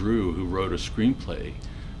 Father Drew, who wrote a screenplay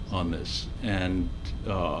on this, and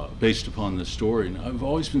based upon the story. And I've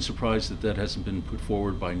always been surprised that hasn't been put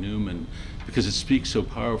forward by Newman, because it speaks so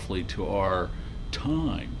powerfully to our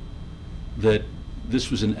time, that this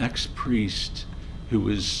was an ex-priest who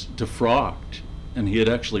was defrocked, and he had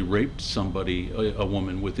actually raped somebody, a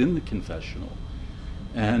woman, within the confessional.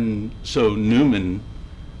 And so Newman,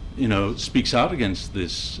 you know, speaks out against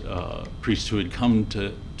this priest who had come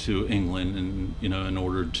to England, and, you know, in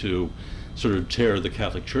order to sort of tear the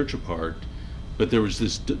Catholic Church apart. But there was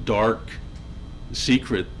this dark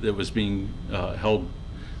secret that was being held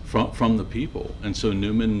from the people, and so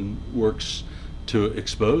Newman works to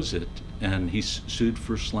expose it, and he's sued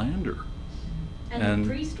for slander. And the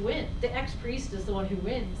priest wins. The ex-priest is the one who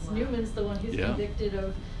wins. Wow. Newman's the one who's convicted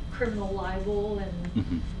of criminal libel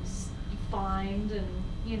and fined, and,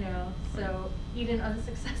 you know, so even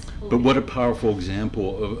unsuccessfully. But what a powerful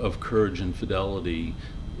example of courage and fidelity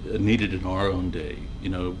needed in our own day. You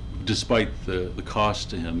know, despite the cost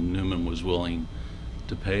to him, Newman was willing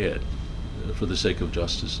to pay it for the sake of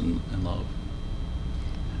justice and love.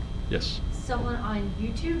 Yes? Someone on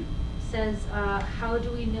YouTube says, how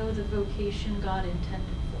do we know the vocation God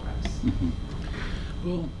intended for us?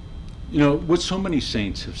 Well, you know, what so many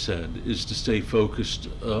saints have said is to stay focused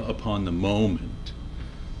upon the moment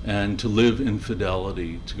and to live in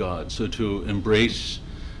fidelity to God. So to embrace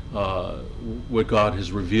what God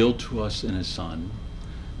has revealed to us in His Son,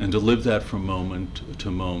 and to live that from moment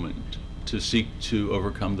to moment, to seek to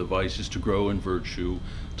overcome the vices, to grow in virtue,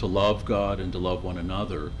 to love God and to love one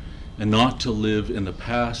another, and not to live in the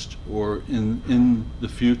past or in the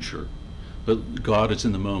future, but God is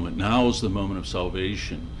in the moment. Now is the moment of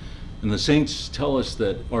salvation. And the saints tell us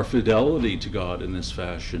that our fidelity to God in this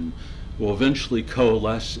fashion will eventually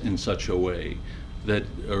coalesce in such a way that,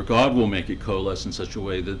 or God will make it coalesce in such a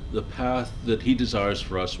way that the path that He desires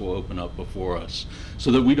for us will open up before us,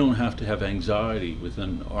 so that we don't have to have anxiety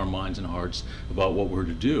within our minds and hearts about what we're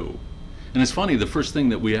to do. And it's funny, the first thing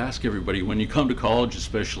that we ask everybody when you come to college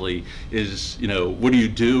especially is, you know, what do you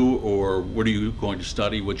do, or what are you going to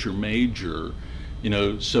study, what's your major? You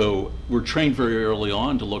know, so we're trained very early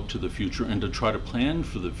on to look to the future and to try to plan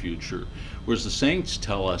for the future, whereas the saints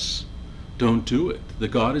tell us, don't do it. The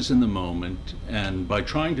God is in the moment, and by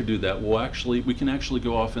trying to do that, we can actually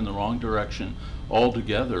go off in the wrong direction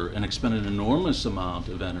altogether and expend an enormous amount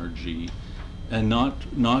of energy and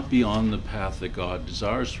not be on the path that God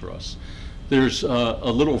desires for us. There's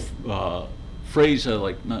a little phrase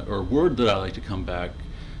or word that I like to come back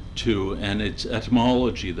to, and it's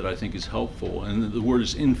etymology that I think is helpful, and the word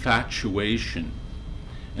is infatuation.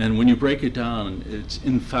 And when you break it down, it's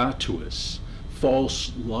infatuous,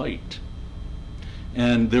 false light.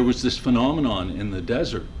 And there was this phenomenon in the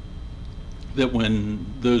desert that when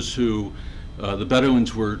those who, the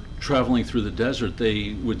Bedouins were traveling through the desert,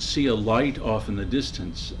 they would see a light off in the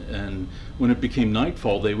distance, and when it became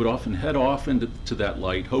nightfall, they would often head off into that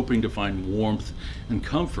light, hoping to find warmth and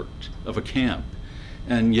comfort of a camp.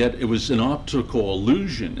 And yet it was an optical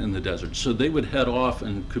illusion in the desert, so they would head off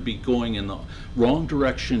and could be going in the wrong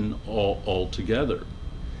direction altogether.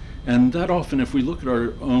 And that often, if we look at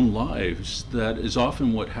our own lives, that is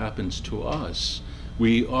often what happens to us.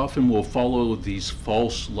 We often will follow these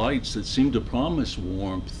false lights that seem to promise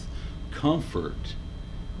warmth, comfort,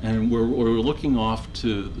 and we're looking off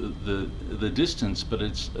to the distance, but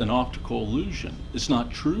it's an optical illusion. It's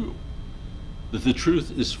not true. that the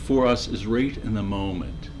truth is for us is right in the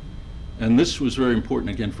moment. And this was very important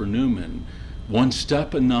again for Newman. One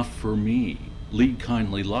step enough for me, lead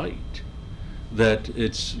kindly light. That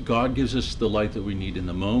it's God gives us the light that we need in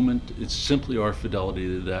the moment. It's simply our fidelity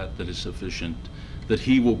to that is sufficient. That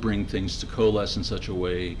he will bring things to coalesce in such a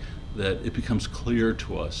way that it becomes clear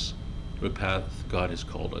to us what path God has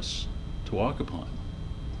called us to walk upon.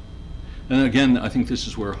 And again, I think this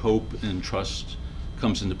is where hope and trust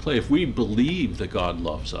comes into play. If we believe that God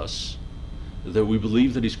loves us, that we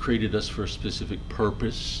believe that he's created us for a specific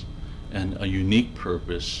purpose and a unique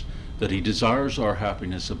purpose, that he desires our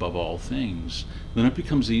happiness above all things, then it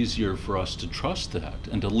becomes easier for us to trust that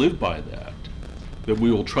and to live by that. That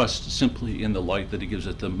we will trust simply in the light that he gives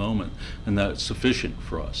at the moment, and that's sufficient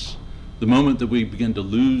for us. The moment that we begin to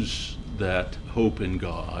lose that hope in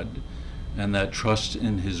God and that trust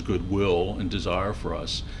in his goodwill and desire for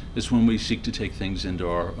us is when we seek to take things into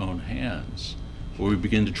our own hands, where we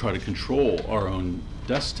begin to try to control our own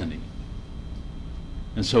destiny.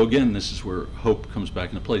 And so again, this is where hope comes back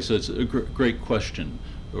into play. So it's a great question,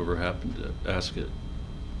 whoever happened to ask it.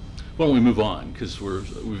 Why don't we move on, because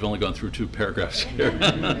we've only gone through 2 paragraphs here.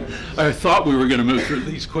 I thought we were going to move through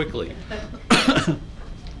these quickly.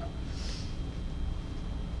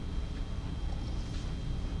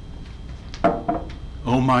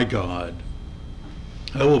 Oh my God,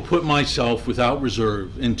 I will put myself without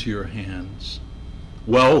reserve into your hands.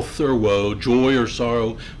 Wealth or woe, joy or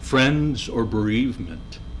sorrow, friends or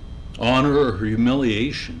bereavement, honor or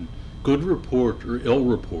humiliation, good report or ill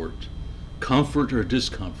report, comfort or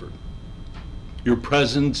discomfort, your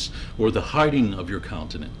presence or the hiding of your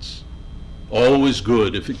countenance. All is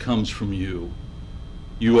good if it comes from you.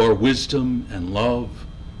 You are wisdom and love.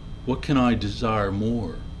 What can I desire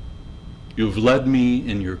more? You have led me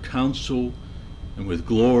in your counsel, and with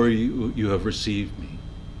glory you have received me.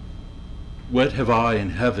 What have I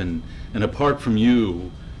in heaven, and apart from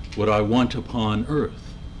you, what I want upon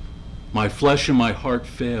earth? My flesh and my heart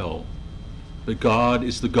fail, but God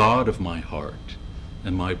is the God of my heart,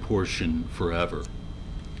 and my portion forever.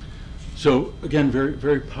 So again, very,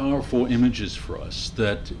 very powerful images for us,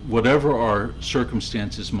 that whatever our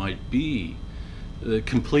circumstances might be, the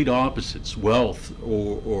complete opposites, wealth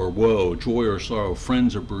or woe, joy or sorrow,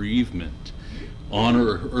 friends or bereavement,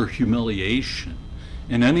 honor or humiliation,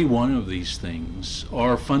 in any one of these things,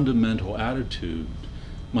 our fundamental attitude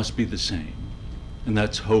must be the same, and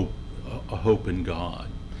that's hope, a hope in God.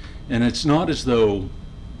 And it's not as though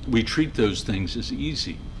we treat those things as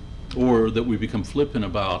easy, or that we become flippant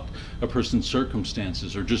about a person's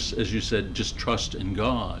circumstances, or just, as you said, just trust in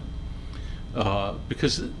God.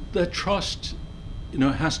 Because that trust,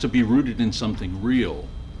 has to be rooted in something real.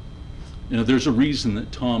 There's a reason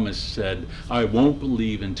that Thomas said, I won't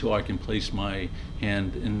believe until I can place my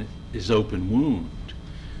hand in his open wound.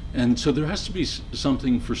 And so there has to be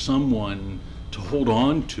something for someone to hold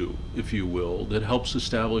on to, if you will, that helps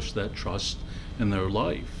establish that trust in their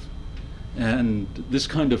life. And this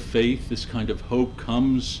kind of faith, this kind of hope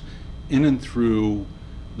comes in and through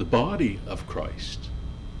the body of Christ.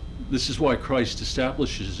 This is why Christ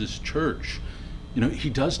establishes his church. He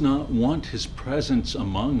does not want his presence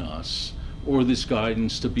among us or this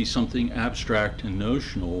guidance to be something abstract and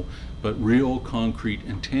notional, but real, concrete,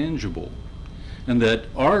 and tangible. And that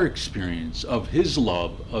our experience of his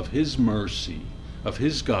love, of his mercy, of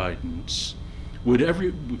his guidance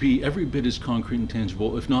would be every bit as concrete and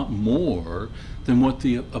tangible, if not more, than what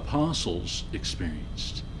the apostles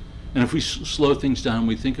experienced. And if we slow things down,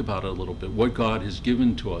 we think about it a little bit, what God has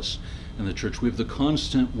given to us in the church. We have the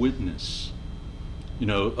constant witness,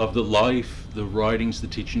 of the life, the writings, the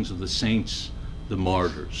teachings of the saints, the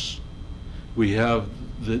martyrs. We have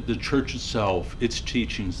the church itself, its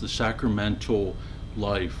teachings, the sacramental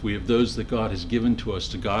life. We have those that God has given to us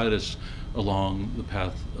to guide us along the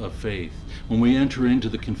path of faith. When we enter into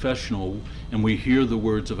the confessional and we hear the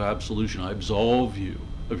words of absolution, I absolve you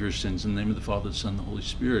of your sins in the name of the Father, the Son, and the Holy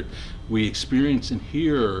Spirit, we experience and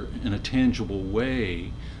hear in a tangible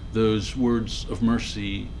way those words of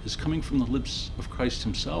mercy is coming from the lips of Christ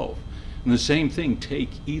himself. And the same thing, take,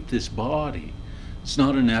 eat this body. It's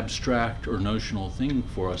not an abstract or notional thing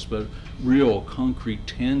for us, but real, concrete,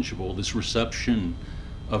 tangible, this reception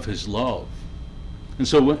of his love. And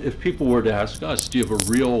so if people were to ask us, do you have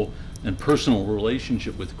a real and personal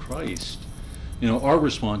relationship with Christ? Our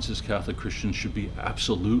response as Catholic Christians should be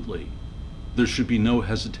absolutely. There should be no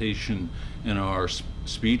hesitation in our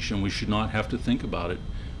speech, and we should not have to think about it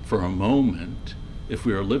for a moment if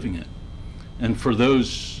we are living it. And for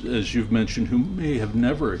those, as you've mentioned, who may have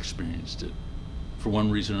never experienced it for one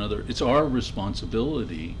reason or another, it's our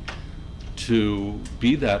responsibility to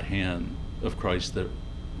be that hand of Christ that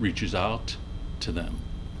reaches out to them,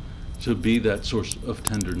 to be that source of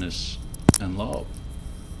tenderness and love.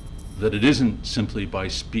 That it isn't simply by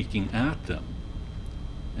speaking at them.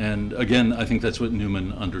 And again, I think that's what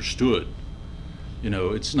Newman understood.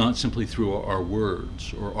 It's not simply through our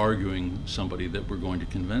words or arguing somebody that we're going to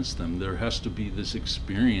convince them. There has to be this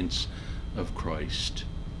experience of Christ.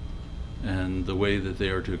 And the way that they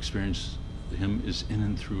are to experience him is in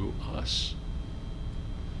and through us.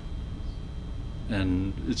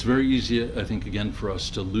 And it's very easy, I think, again, for us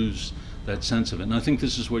to lose that sense of it. And I think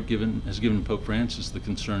this is what has given Pope Francis the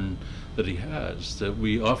concern that he has, that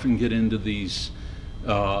we often get into these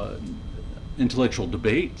intellectual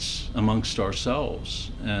debates amongst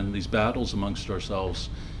ourselves and these battles amongst ourselves,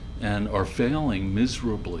 and are failing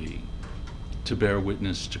miserably to bear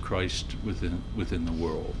witness to Christ within the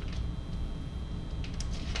world.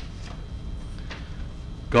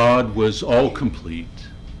 God was all complete,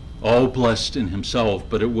 all blessed in himself,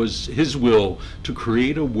 but it was his will to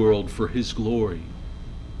create a world for his glory.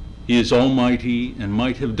 He is almighty and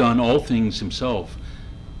might have done all things himself,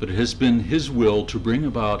 but it has been his will to bring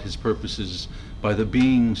about his purposes by the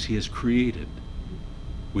beings he has created.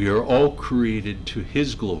 We are all created to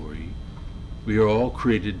his glory. We are all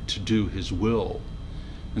created to do his will.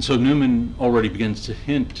 And so Newman already begins to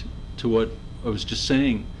hint to what I was just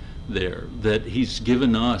saying there, that he's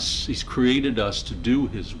created us to do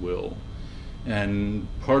his will. And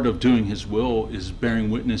part of doing his will is bearing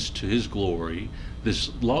witness to his glory,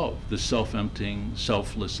 this love, this self-emptying,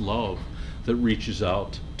 selfless love that reaches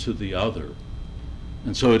out to the other.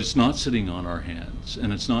 And so it's not sitting on our hands,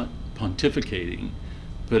 and it's not pontificating,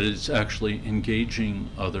 but it's actually engaging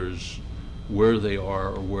others where they are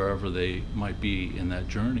or wherever they might be in that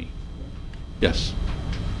journey. Yes?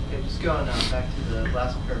 Okay, just going back to the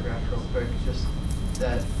last paragraph real quick, just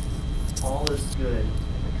that all is good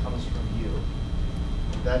if it comes from you.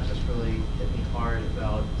 That just really hit me hard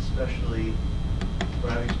about, especially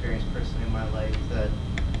what I've experienced personally in my life, that,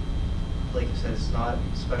 like you said, it's not,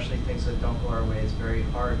 especially things that don't go our way, it's very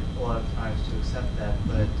hard a lot of times to accept that,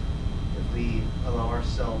 but if we allow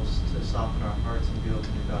ourselves to soften our hearts and be open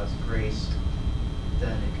to God's grace,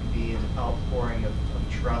 then it can be an outpouring of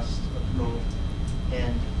trust, of hope,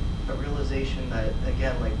 and a realization that,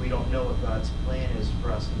 again, like, we don't know what God's plan is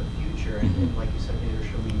for us in the future, and like you said, neither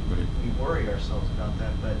should we worry ourselves about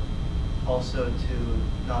that, but also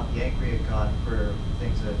to not be angry at God for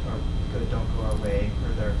things that are good, don't go our way,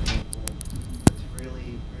 or that are painful, but to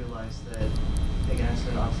really realize that, again, it's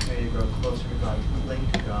an opportunity to grow closer to God, to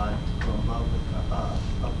cling to God, to grow in love with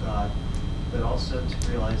God, but also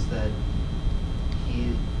to realize that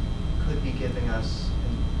he could be giving us,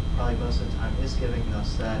 and probably most of the time is giving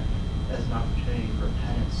us, that as an opportunity for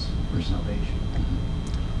penance, for salvation.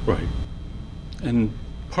 Right. And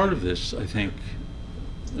part of this, I think,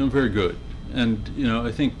 very good. And,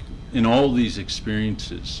 I think in all these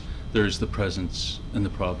experiences, there's the presence and the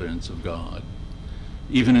providence of God.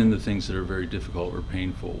 Even in the things that are very difficult or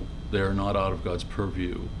painful, they are not out of God's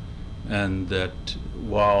purview. And that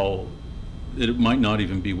while it might not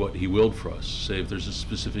even be what he willed for us, say if there's a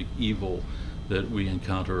specific evil that we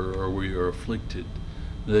encounter or we are afflicted,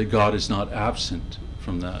 that God is not absent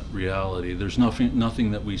from that reality. There's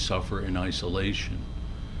nothing that we suffer in isolation.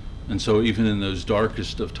 And so even in those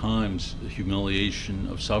darkest of times, the humiliation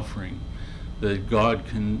of suffering, that God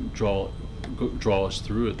can draw us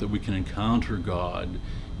through it, that we can encounter God,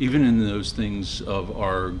 even in those things of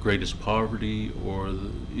our greatest poverty or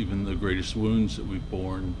even the greatest wounds that we've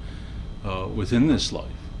borne within this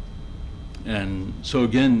life. And so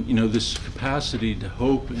again, this capacity to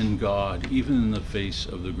hope in God, even in the face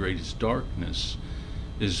of the greatest darkness,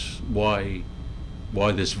 is why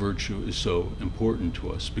this virtue is so important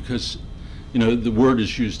to us. Because, the word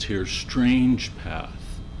is used here, strange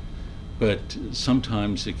path, but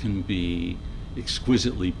sometimes it can be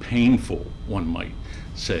exquisitely painful, one might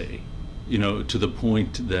say, to the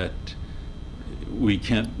point that we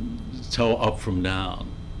can't tell up from down.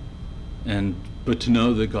 But to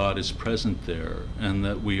know that God is present there and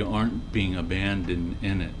that we aren't being abandoned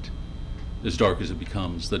in it, as dark as it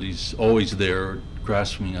becomes, that he's always there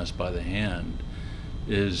grasping us by the hand,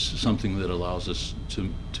 is something that allows us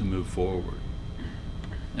to move forward.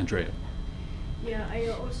 Andrea. Yeah, I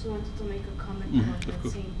also wanted to make a comment on that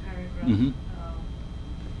same paragraph.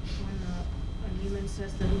 When Newman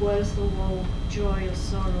says that wealth or woe, joy or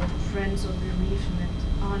sorrow, friends or bereavement,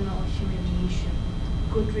 honor or humiliation,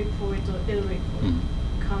 good report or ill report,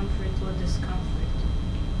 comfort or discomfort,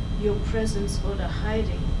 your presence or the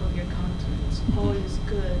hiding of your countenance, all is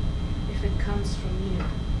good if it comes from you.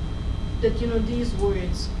 That, these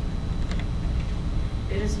words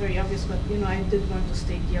it is very obvious, but I did want to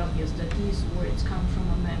state the obvious, that these words come from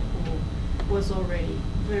a man who was already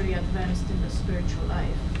very advanced in the spiritual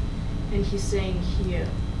life. And he's saying here,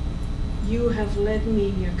 you have led me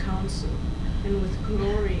in your counsel, and with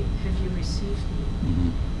glory have you received me. Mm-hmm.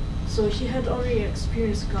 So he had already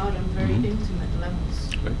experienced God on very Mm-hmm. intimate levels,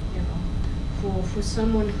 Right. For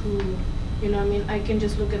someone who, I can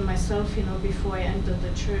just look at myself, before I entered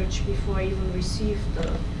the church, before I even received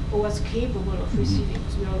or was capable of Mm-hmm. receiving,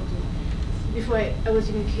 before I was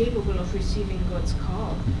even capable of receiving God's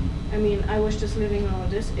call. Mm-hmm. I was just living all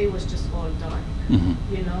this, it was just all dark,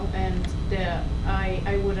 Mm-hmm. and there,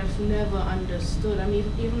 I would have never understood.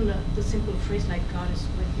 Even the simple phrase like God is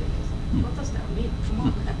with you, what does that mean? Come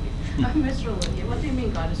on, I'm miserable here. What do you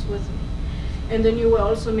mean God is with me? And then you were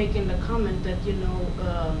also making the comment that,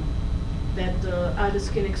 that others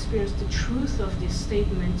can experience the truth of this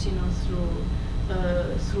statement,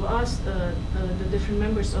 through us, the different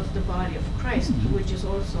members of the body of Christ, Mhm. which is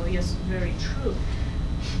also, yes, very true.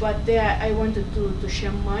 But there, I wanted to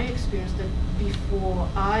share my experience that before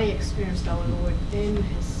I experienced our Lord in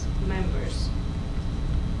His members,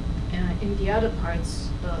 in the other parts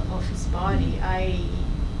of His body, I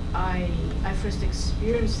first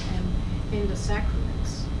experienced Him in the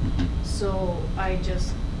sacraments. Mhm. So I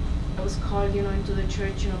was called, into the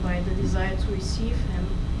church, by the desire to receive Him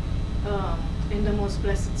in the most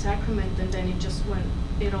blessed sacrament, and then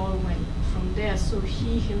it all went from there. So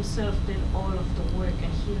He Himself did all of the work,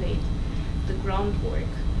 and He laid the groundwork.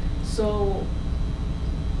 So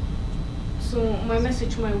my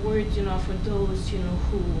message, my words, for those,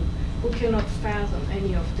 who cannot fathom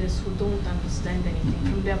any of this, who don't understand anything,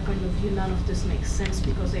 from their point of view, none of this makes sense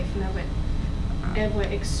because they've never ever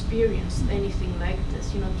experienced anything like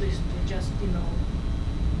this, to just,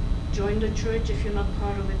 join the church if you're not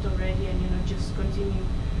part of it already, and, just continue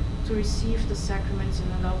to receive the sacraments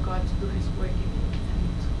and allow God to do His work in you.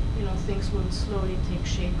 And, things will slowly take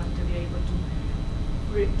shape until you're able to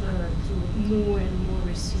more and more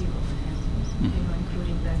receive of Him,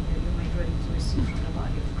 including that you're made ready to receive from the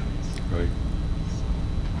body of Christ. Right.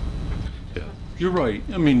 Yeah, you're right.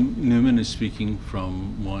 Newman is speaking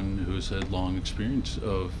from one who's had long experience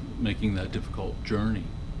of making that difficult journey.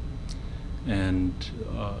 And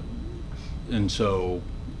so,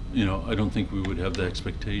 I don't think we would have the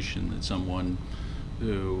expectation that someone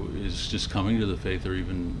who is just coming to the faith or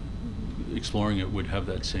even exploring it would have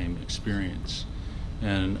that same experience.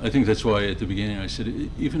 And I think that's why at the beginning I said,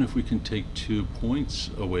 even if we can take 2 points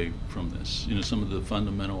away from this, some of the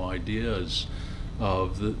fundamental ideas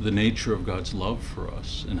of the nature of God's love for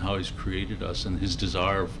us and how He's created us and His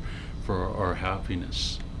desire for our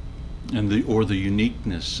happiness, and the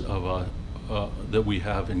uniqueness of that we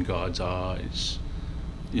have in God's eyes,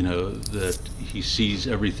 that He sees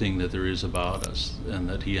everything that there is about us, and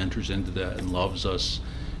that He enters into that and loves us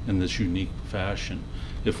in this unique fashion.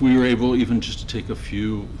 If we were able even just to take a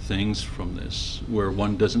few things from this, where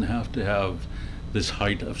one doesn't have to have this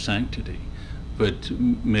height of sanctity, but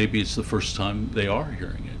maybe it's the first time they are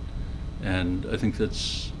hearing it. And I think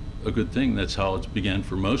that's a good thing. That's how it began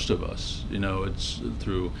for most of us. It's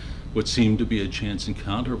through what seemed to be a chance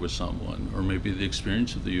encounter with someone, or maybe the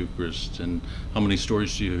experience of the Eucharist. And how many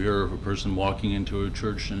stories do you hear of a person walking into a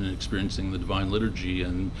church and experiencing the Divine Liturgy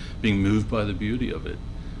and being moved by the beauty of it?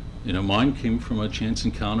 Mine came from a chance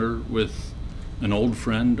encounter with an old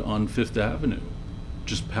friend on Fifth Avenue,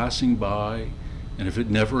 just passing by, and if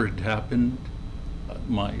it never had happened,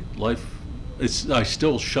 my life, I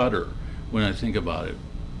still shudder when I think about it,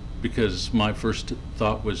 because my first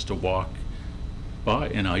thought was to walk by,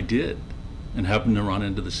 and I did, and happened to run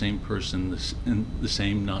into the same person in the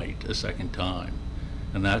same night a second time,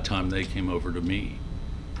 and that time they came over to me.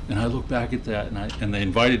 And I look back at that, and they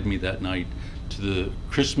invited me that night to the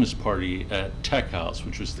Christmas party at Tech House,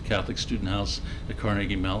 which was the Catholic student house at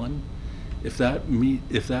Carnegie Mellon. If I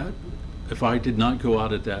did not go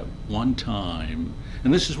out at that one time,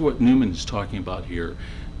 and this is what Newman is talking about here,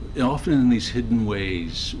 often in these hidden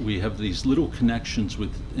ways, we have these little connections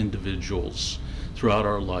with individuals throughout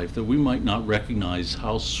our life that we might not recognize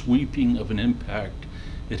how sweeping of an impact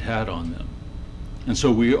it had on them. And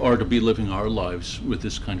so we are to be living our lives with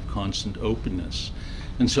this kind of constant openness.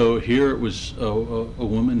 And so here it was a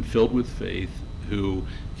woman filled with faith who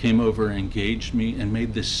came over and engaged me and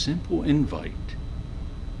made this simple invite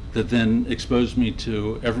that then exposed me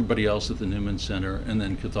to everybody else at the Newman Center, and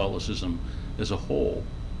then Catholicism as a whole,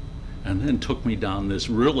 and then took me down this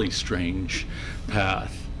really strange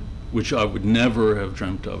path, which I would never have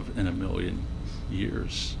dreamt of in a million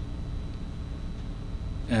years.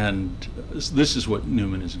 And this is what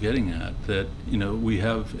Newman is getting at, that, you know, we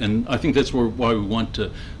have, and I think that's why we want to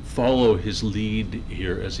follow his lead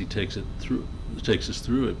here as he takes us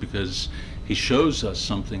through it, because he shows us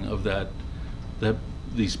something of that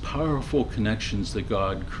these powerful connections that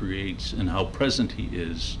God creates and how present he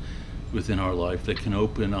is within our life that can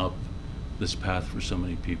open up this path for so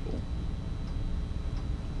many people.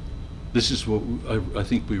 This is what I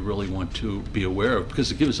think we really want to be aware of,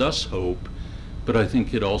 because it gives us hope, but I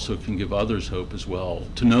think it also can give others hope as well,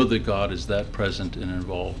 to know that God is that present and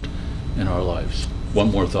involved in our lives.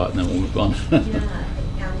 One more thought and then we'll move on. Yeah,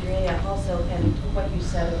 Andrea, also, and what you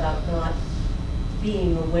said about not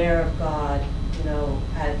being aware of God, you know,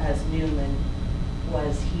 as Newman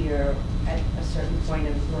was here at a certain point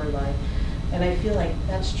in your life. And I feel like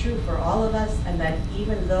that's true for all of us, and that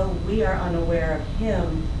even though we are unaware of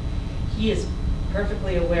him, he is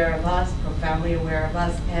perfectly aware of us, profoundly aware of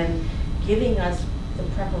us, and giving us the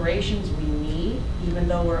preparations we need, even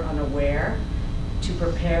though we're unaware, to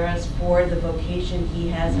prepare us for the vocation he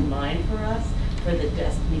has in mind for us, for the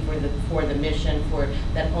destiny, for the mission, for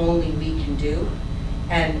that only we can do.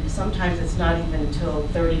 And sometimes it's not even until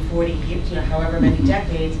 30, 40 years, you know, however many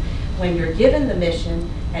decades, when you're given the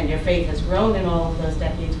mission and your faith has grown in all of those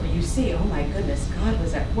decades, where you see, oh my goodness, God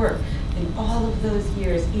was at work in all of those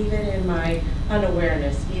years, even in my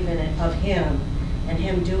unawareness, even of him and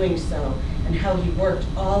him doing so, and how he worked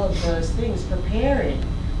all of those things, preparing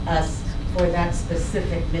us for that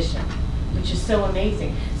specific mission, which is so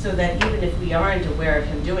amazing. So that even if we aren't aware of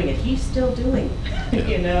him doing it, he's still doing it,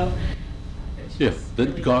 you know? Yeah,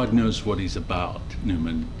 that God knows what he's about,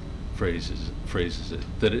 Newman phrases it,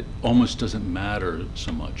 that it almost doesn't matter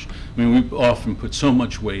so much. I mean, we often put so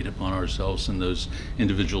much weight upon ourselves in those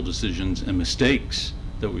individual decisions and mistakes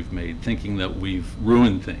that we've made, thinking that we've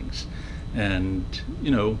ruined things. And, you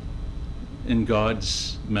know, in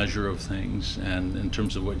God's measure of things and in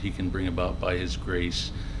terms of what he can bring about by his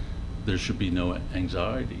grace, there should be no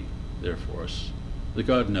anxiety there for us. That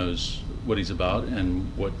God knows what he's about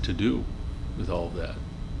and what to do with all of that,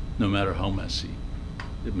 no matter how messy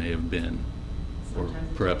it may have been, or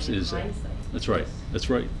Sometimes perhaps it's is. hindsight. That's right. That's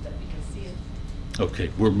right. That we can see it.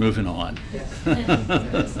 Okay, we're moving on.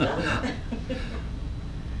 It's not.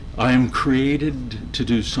 I am created to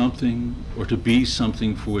do something or to be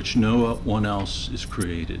something for which no one else is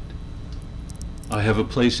created. I have a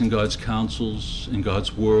place in God's counsels, in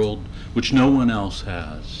God's world, which no one else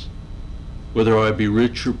has. Whether I be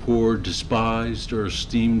rich or poor, despised or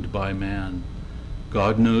esteemed by man,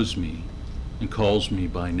 God knows me and calls me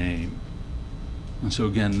by name. And so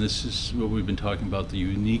again, this is what we've been talking about, the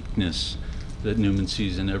uniqueness that Newman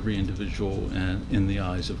sees in every individual and in the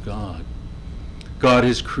eyes of God. God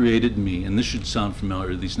has created me, and this should sound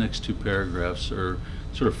familiar. These next two paragraphs are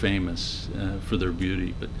sort of famous for their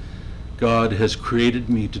beauty, but God has created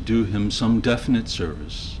me to do him some definite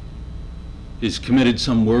service. He's committed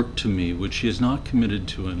some work to me which he has not committed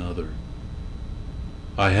to another.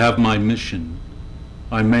 I have my mission.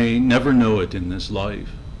 I may never know it in this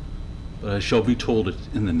life, but I shall be told it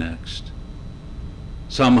in the next.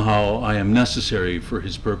 Somehow I am necessary for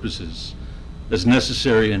his purposes, as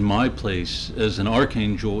necessary in my place as an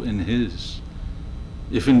archangel in his.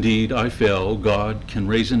 If indeed I fail, God can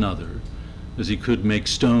raise another, as he could make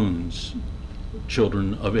stones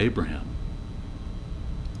children of Abraham.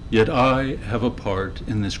 Yet I have a part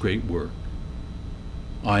in this great work.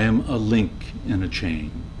 I am a link in a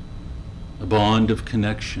chain, a bond of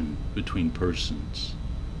connection between persons.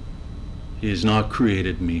 He has not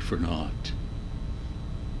created me for naught.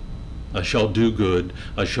 I shall do good,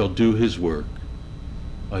 I shall do his work.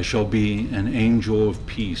 I shall be an angel of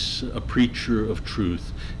peace, a preacher of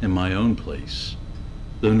truth in my own place,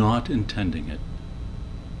 though not intending it,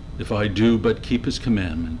 if I do but keep his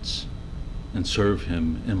commandments and serve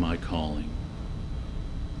him in my calling.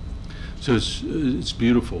 So it's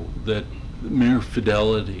beautiful that mere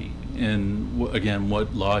fidelity in, again,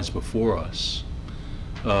 what lies before us,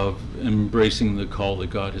 of embracing the call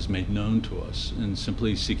that God has made known to us and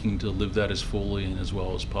simply seeking to live that as fully and as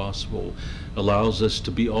well as possible, allows us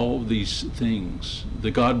to be all of these things,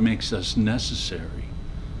 that God makes us necessary.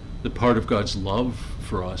 The part of God's love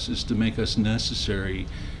for us is to make us necessary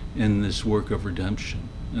in this work of redemption,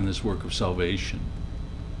 in this work of salvation.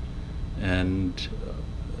 And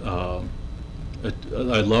I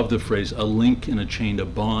love the phrase, a link in a chain, a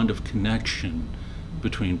bond of connection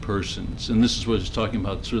between persons. And this is what he's talking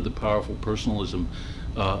about, sort of the powerful personalism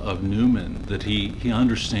of Newman, that he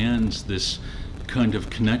understands this kind of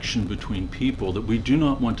connection between people that we do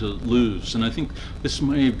not want to lose. And I think this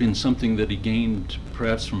may have been something that he gained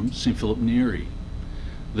perhaps from St. Philip Neri,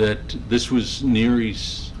 that this was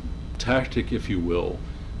Neri's tactic, if you will,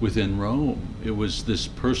 within Rome. It was this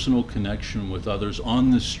personal connection with others on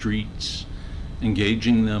the streets,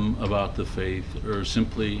 engaging them about the faith, or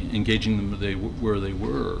simply engaging them where they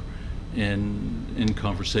were in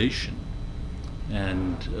conversation.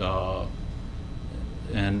 And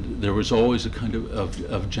there was always a kind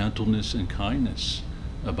of gentleness and kindness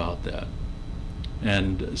about that.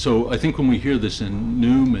 And so I think when we hear this in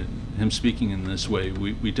Newman, him speaking in this way,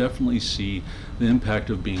 we definitely see the impact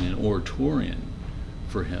of being an oratorian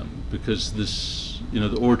for him, because this,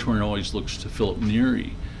 the oratorian always looks to Philip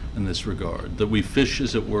Neri in this regard, that we fish,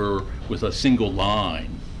 as it were, with a single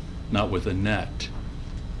line, not with a net.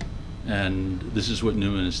 And this is what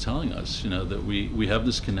Newman is telling us, that we have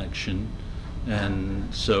this connection,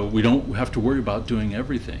 and so we don't have to worry about doing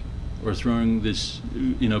everything, or throwing this,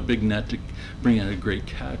 big net to bring in a great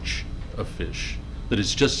catch of fish. That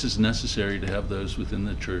it's just as necessary to have those within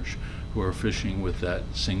the church who are fishing with that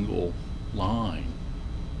single line.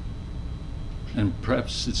 And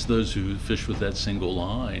perhaps it's those who fish with that single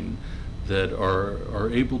line that are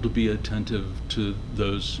able to be attentive to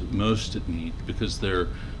those most in need, because their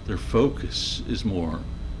focus is more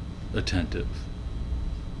attentive.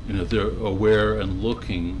 They're aware and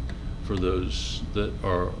looking for those that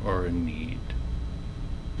are in need.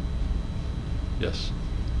 Yes?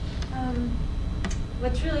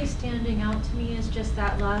 What's really standing out to me is just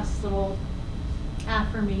that last little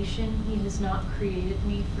affirmation, he has not created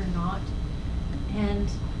me for naught. And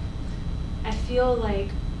I feel like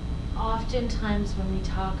oftentimes when we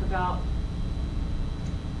talk about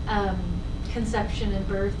conception and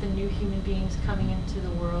birth and new human beings coming into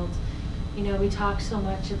the world, we talk so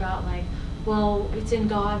much about well, it's in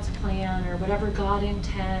God's plan, or whatever God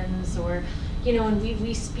intends, or, and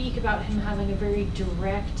we speak about him having a very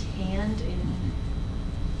direct hand in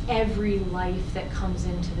every life that comes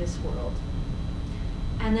into this world.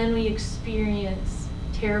 And then we experience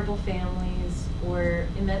terrible families, or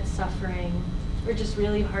immense suffering, or just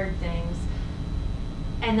really hard things.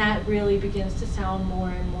 And that really begins to sound more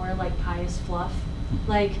and more like pious fluff.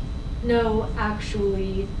 No,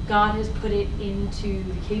 actually, God has put it into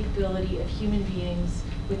the capability of human beings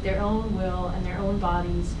with their own will and their own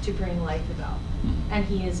bodies to bring life about. And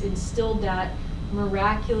he has instilled that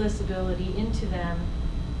miraculous ability into them.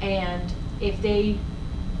 And if they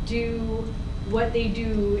do what they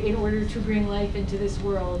do in order to bring life into this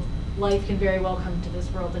world, life can very well come to this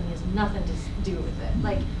world, and he has nothing to do with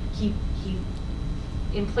it. He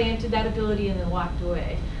implanted that ability and then walked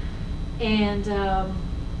away. And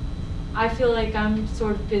I feel like I'm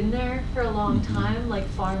sort of been there for a long time,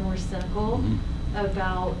 far more cynical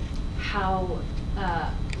about how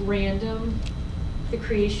random the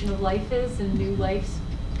creation of life is and new life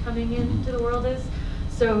coming into the world is.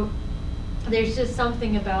 So there's just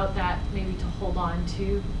something about that maybe to hold on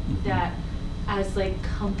to, that as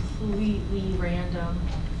completely random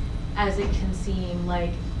as it can seem,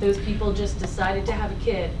 those people just decided to have a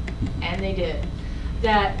kid and they did,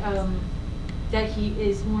 that he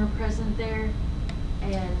is more present there,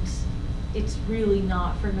 and it's really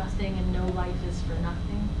not for nothing, and no life is for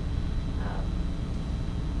nothing.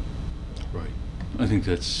 Right. I think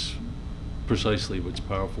that's precisely what's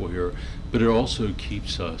powerful here, but it also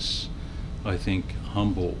keeps us, I think,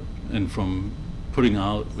 humble, and from putting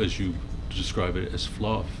out, as you describe it, as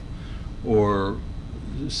fluff, or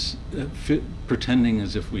pretending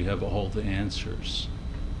as if we have all the answers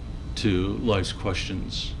to life's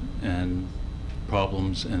questions and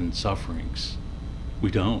problems and sufferings.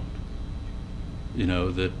 We don't.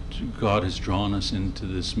 That God has drawn us into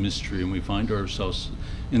this mystery, and we find ourselves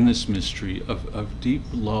in this mystery of deep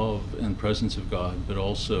love and presence of God, but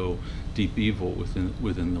also deep evil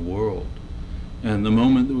within the world. And the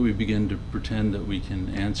moment that we begin to pretend that we can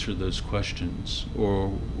answer those questions, or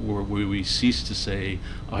where we cease to say,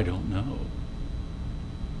 I don't know,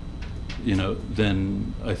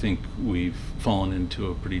 then I think we've fallen into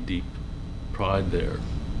a pretty deep pride there.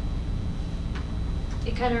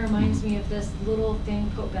 It kind of reminds me of this little thing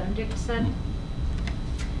Pope Benedict said.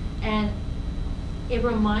 And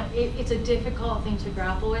it's a difficult thing to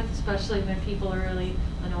grapple with, especially when people are really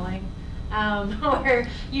annoying. Or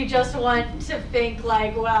you just want to think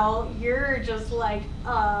well, you're just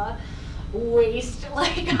waste.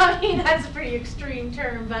 That's a pretty extreme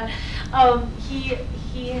term, but he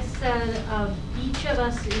has said, each of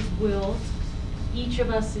us is willed, each of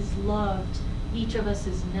us is loved, each of us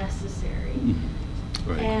is necessary.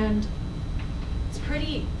 Right. And it's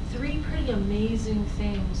three pretty amazing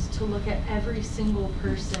things to look at every single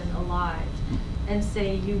person alive and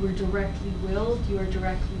say you were directly willed, you were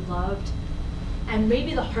directly loved, and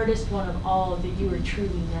maybe the hardest one of all, that you were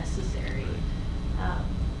truly necessary.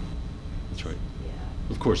 That's right.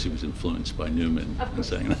 Yeah. Of course, he was influenced by Newman Of in course.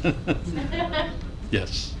 saying that.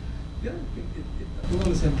 Yes. Yeah, along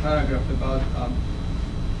the same paragraph about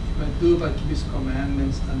if I do by keep his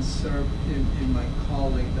commandments and serve him in my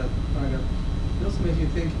calling, that paragraph, it also makes me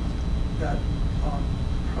think that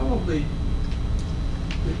probably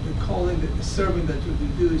the calling, the serving that you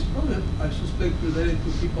do is probably, I suspect, related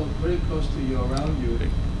to people very close to you, around you.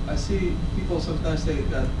 I see people sometimes say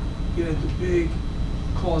that get into big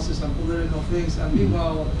causes and political things, and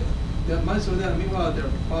meanwhile, their minds are there. Meanwhile, their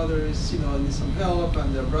father is, needs some help,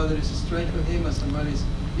 and their brother is strengthening him, and somebody is,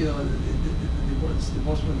 they are,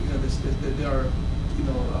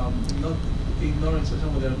 not ignoring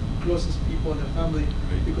some of their closest people in their family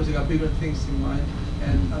because they got bigger things in mind.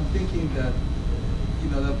 And I'm thinking that,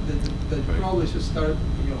 that you probably should start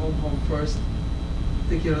in your own home first.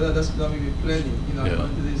 Take care of that. That's going to be plenty. I'm going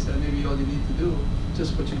to do this, and maybe all you need to do,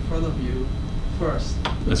 just put in front of you first.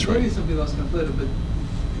 That's right. Maybe something else can play, but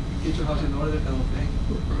get your house in order, kind of thing.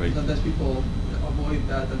 Right. Sometimes people avoid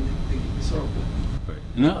that and they think it's horrible. Right.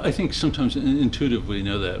 And I think sometimes intuitively we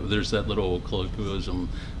know that. There's that little colloquialism,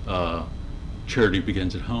 charity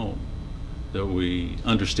begins at home, that we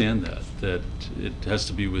understand that it has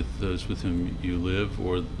to be with those with whom you live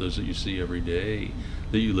or those that you see every day,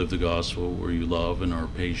 that you live the gospel, where you love and are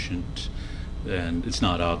patient, and it's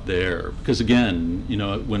not out there. Because again,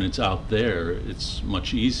 when it's out there, it's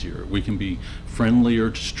much easier. We can be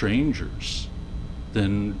friendlier to strangers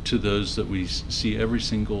than to those that we see every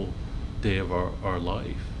single day of our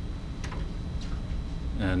life.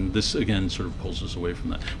 And this, again, sort of pulls us away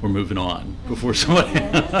from that. We're moving on before somebody...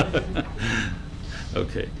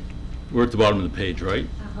 Okay. We're at the bottom of the page, right?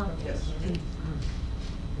 Yes.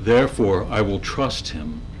 Therefore, I will trust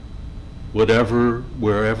him.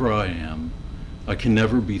 Wherever I am, I can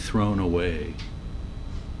never be thrown away.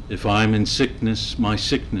 If I'm in sickness, my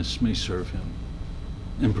sickness may serve him.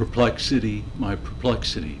 In perplexity, my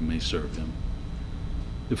perplexity may serve him.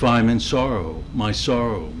 If I'm in sorrow, my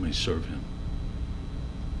sorrow may serve him.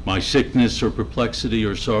 My sickness or perplexity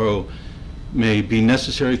or sorrow may be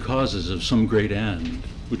necessary causes of some great end,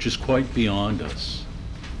 which is quite beyond us.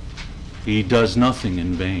 He does nothing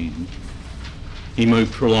in vain. He may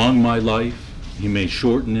prolong my life, he may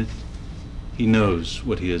shorten it. He knows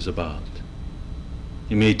what he is about.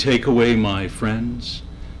 He may take away my friends.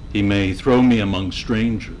 He may throw me among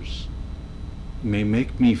strangers. He may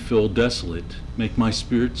make me feel desolate, make my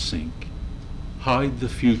spirit sink, hide the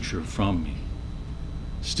future from me.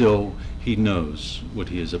 Still, he knows what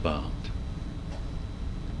he is about.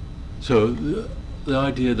 So the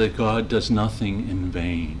idea that God does nothing in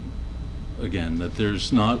vain, again, that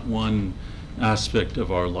there's not one aspect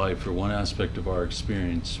of our life or one aspect of our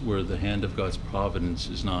experience where the hand of God's providence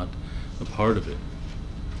is not a part of it,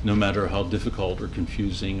 no matter how difficult or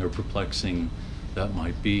confusing or perplexing that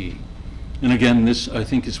might be. And again, this, I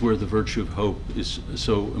think, is where the virtue of hope is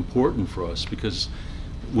so important for us, because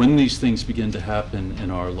when these things begin to happen in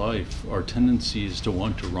our life, our tendency is to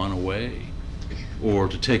want to run away or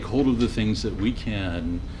to take hold of the things that we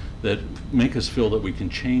can that make us feel that we can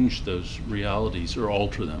change those realities or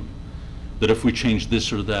alter them. That if we change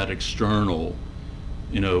this or that external,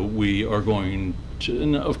 we are going to,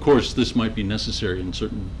 and of course this might be necessary in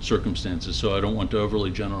certain circumstances, so I don't want to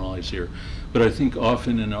overly generalize here, but I think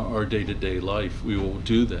often in our day-to-day life we will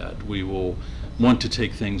do that. We will want to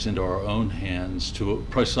take things into our own hands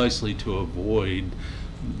precisely to avoid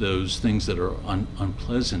those things that are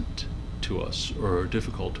unpleasant to us or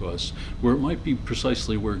difficult to us, where it might be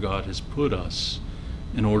precisely where God has put us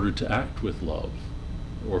in order to act with love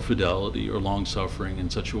or fidelity or long-suffering in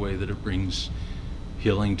such a way that it brings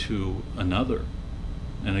healing to another.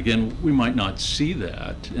 And again, we might not see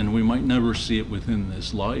that, and we might never see it within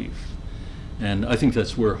this life. And I think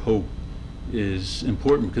that's where hope is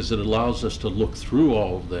important, because it allows us to look through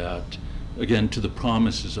all of that, again, to the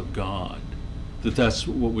promises of God, that's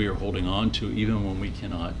what we are holding on to, even when we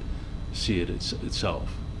cannot see it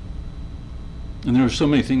itself. And there are so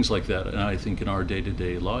many things like that, and I think in our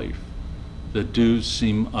day-to-day life, that do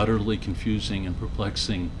seem utterly confusing and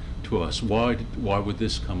perplexing to us. Why would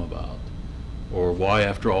this come about? Or why,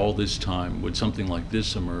 after all this time, would something like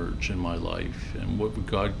this emerge in my life? And what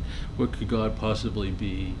could God possibly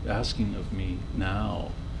be asking of me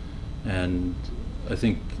now? And I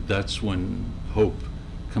think that's when hope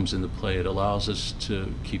comes into play. It allows us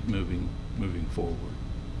to keep moving forward.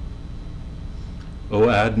 O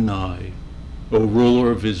Adonai, O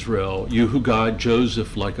ruler of Israel, you who guide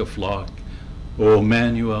Joseph like a flock, O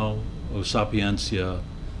Emmanuel, O Sapiencia,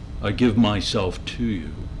 I give myself to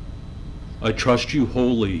you. I trust you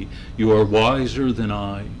wholly. You are wiser than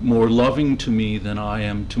I, more loving to me than I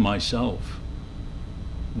am to myself.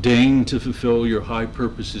 Deign to fulfill your high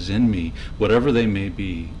purposes in me, whatever they may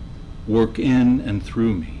be. Work in and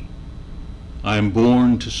through me. I am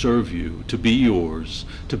born to serve you, to be yours,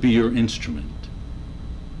 to be your instrument.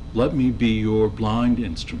 Let me be your blind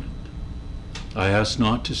instrument. I ask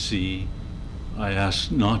not to see, I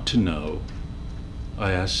ask not to know,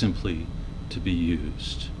 I ask simply to be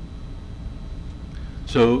used.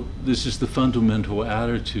 So this is the fundamental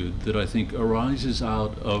attitude that I think arises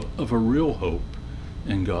out of a real hope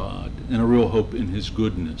in God and a real hope in his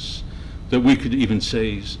goodness, that we could even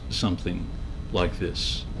say something like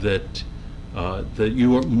this, that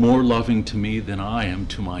you are more loving to me than I am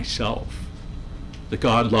to myself, that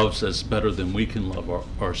God loves us better than we can love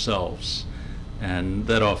ourselves, and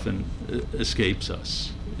that often escapes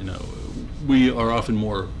us. You know, we are often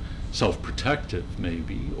more self-protective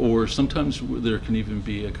maybe, or sometimes there can even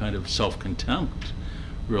be a kind of self-contempt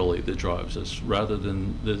really that drives us, rather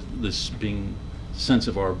than this sense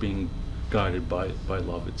of our being guided by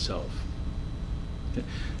love itself. Okay.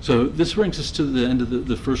 So this brings us to the end of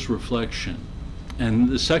the first reflection, and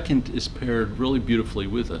the second is paired really beautifully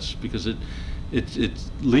with us, because it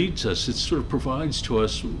leads us, it sort of provides to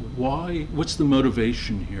us what's the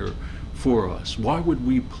motivation here for us? Why would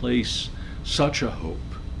we place such a hope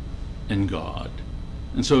in God?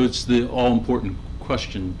 And so it's the all-important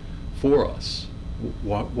question for us.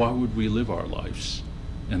 Why would we live our lives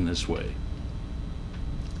in this way?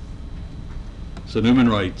 So Newman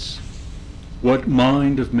writes, "What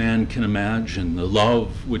mind of man can imagine the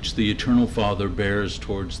love which the eternal Father bears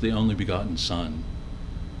towards the only begotten Son?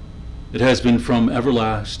 It has been from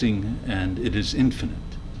everlasting, and it is infinite.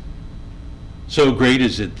 So great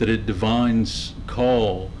is it that divines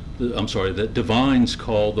call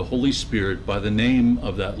the Holy Spirit by the name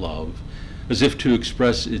of that love, as if to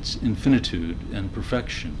express its infinitude and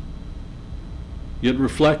perfection. Yet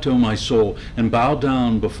reflect, O my soul, and bow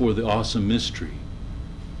down before the awesome mystery,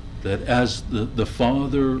 that as the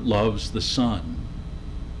Father loves the Son,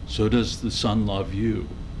 so does the Son love you.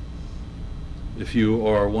 If you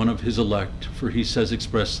are one of his elect, for he says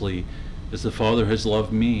expressly, as the Father has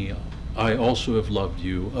loved me, I also have loved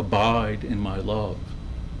you, abide in my love.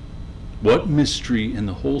 What mystery in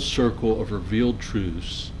the whole circle of revealed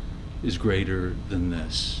truths is greater than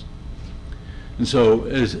this?" And so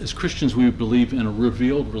as Christians, we believe in a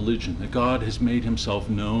revealed religion, that God has made himself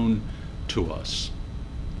known to us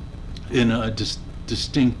in a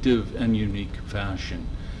distinctive and unique fashion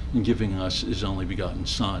in giving us his only begotten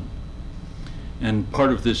Son. And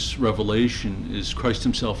part of this revelation is Christ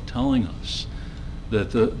himself telling us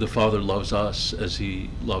that the Father loves us as he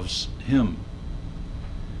loves him,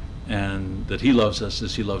 and that he loves us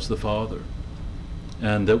as he loves the Father,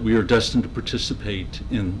 and that we are destined to participate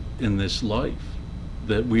in this life,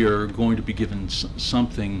 that we are going to be given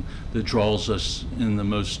something that draws us in the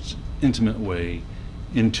most intimate way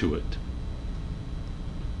into it.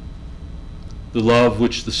 The love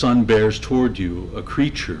which the Son bears toward you, a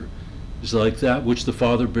creature, is like that which the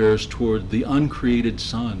Father bears toward the uncreated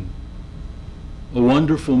Son, a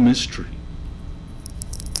wonderful mystery.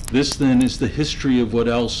 This then is the history of what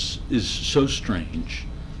else is so strange,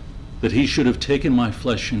 that he should have taken my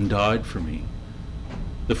flesh and died for me.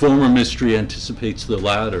 The former mystery anticipates the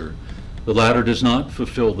latter. The latter does not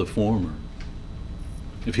fulfill the former.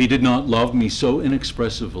 If he did not love me so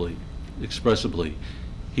inexpressibly,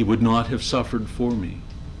 he would not have suffered for me.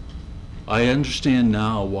 I understand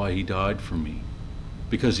now why he died for me,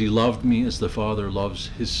 because he loved me as the Father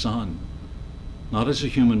loves his Son, not as a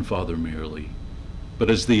human father merely, but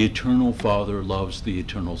as the eternal Father loves the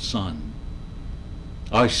eternal Son.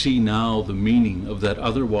 I see now the meaning of that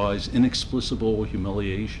otherwise inexplicable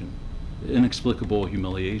humiliation.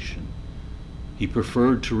 He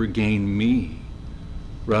preferred to regain me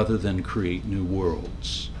rather than create new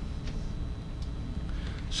worlds.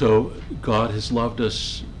 So God has loved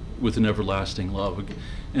us with an everlasting love.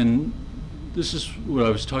 And this is what I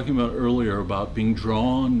was talking about earlier, about being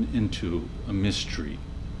drawn into a mystery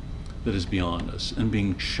that is beyond us and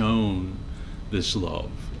being shown this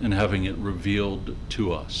love and having it revealed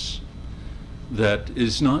to us. That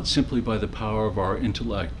is not simply by the power of our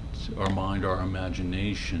intellect, our mind, our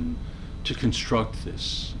imagination to construct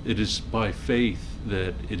this. It is by faith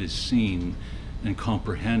that it is seen and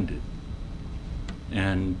comprehended.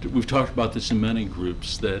 And we've talked about this in many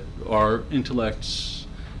groups, that our intellects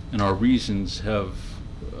and our reasons have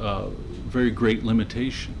very great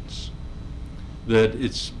limitations. That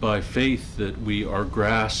it's by faith that we are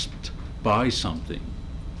grasped by something,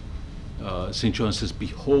 St. John says,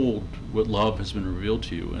 behold what love has been revealed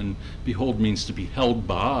to you. And behold means to be held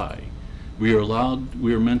by. We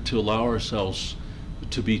are meant to allow ourselves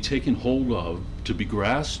to be taken hold of, to be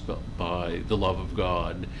grasped by the love of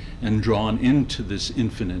God and drawn into this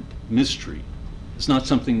infinite mystery. It's not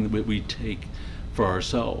something that we take for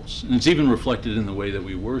ourselves. And it's even reflected in the way that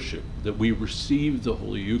we worship, that we receive the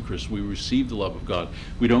Holy Eucharist, we receive the love of God.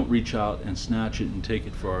 We don't reach out and snatch it and take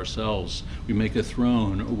it for ourselves. We make a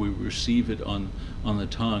throne, or we receive it on the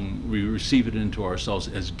tongue. We receive it into ourselves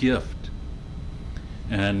as gift.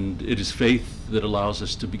 And it is faith that allows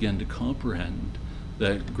us to begin to comprehend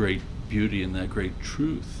that great beauty and that great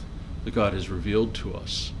truth that God has revealed to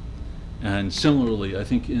us. And similarly, I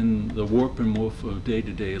think in the warp and woof of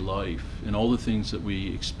day-to-day life, in all the things that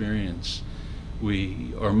we experience,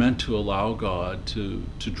 we are meant to allow God to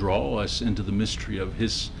draw us into the mystery of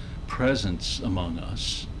his presence among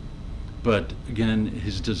us. But again,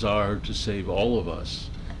 his desire to save all of us,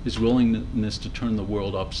 his willingness to turn the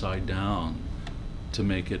world upside down to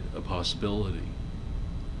make it a possibility.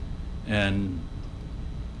 And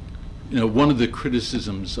one of the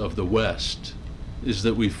criticisms of the West is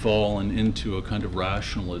that we've fallen into a kind of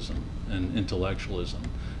rationalism and intellectualism,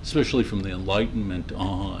 especially from the Enlightenment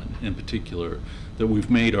on, in particular, that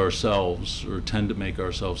we've made ourselves, or tend to make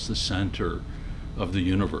ourselves, the center of the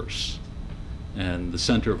universe and the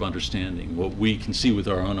center of understanding. What we can see with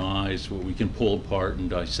our own eyes, what we can pull apart and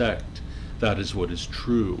dissect, that is what is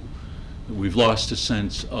true. We've lost a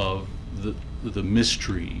sense of the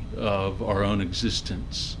mystery of our own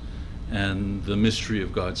existence and the mystery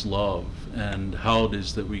of God's love, and how it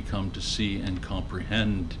is that we come to see and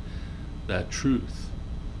comprehend that truth,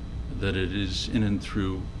 that it is in and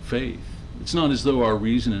through faith. It's not as though our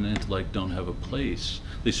reason and intellect don't have a place.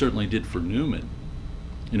 They certainly did for Newman,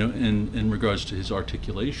 in regards to his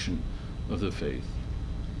articulation of the faith.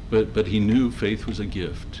 But he knew faith was a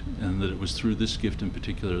gift, and that it was through this gift in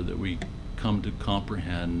particular that we come to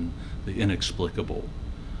comprehend the inexplicable,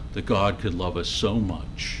 that God could love us so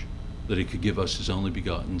much that he could give us his only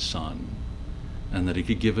begotten Son, and that he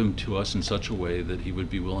could give him to us in such a way that he would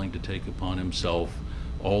be willing to take upon himself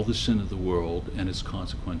all the sin of the world and its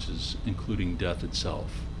consequences, including death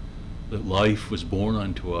itself. That life was born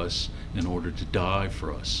unto us in order to die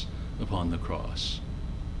for us upon the cross,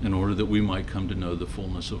 in order that we might come to know the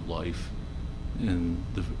fullness of life in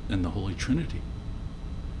the Holy Trinity.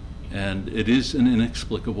 And it is an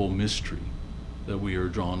inexplicable mystery that we are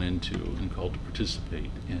drawn into and called to participate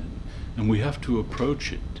in. And we have to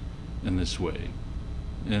approach it in this way,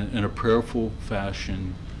 in a prayerful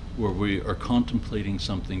fashion, where we are contemplating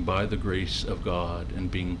something by the grace of God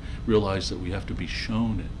and realize that we have to be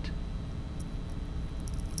shown it.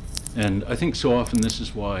 And I think so often this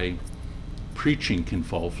is why preaching can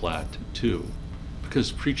fall flat too,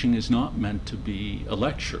 because preaching is not meant to be a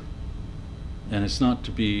lecture. And it's not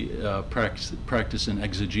to be practice in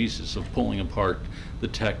exegesis, of pulling apart the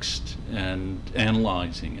text and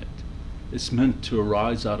analyzing it. It's meant to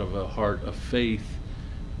arise out of a heart of faith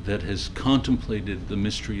that has contemplated the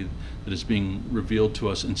mystery that is being revealed to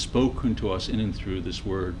us and spoken to us in and through this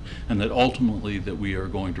word, and that ultimately that we are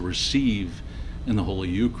going to receive in the Holy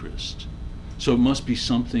Eucharist. So it must be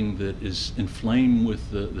something that is inflamed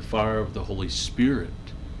with the fire of the Holy Spirit,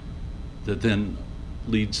 that then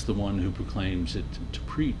leads the one who proclaims it to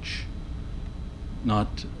preach,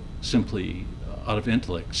 not simply out of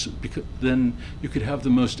intellect. Because then you could have the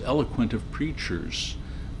most eloquent of preachers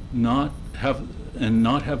not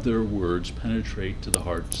have their words penetrate to the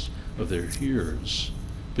hearts of their hearers,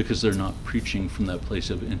 because they're not preaching from that place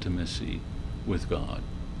of intimacy with God.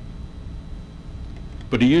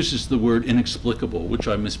 But he uses the word inexplicable, which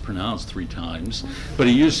I mispronounced 3 times, but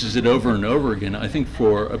he uses it over and over again, I think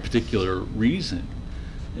for a particular reason.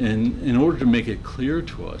 And in order to make it clear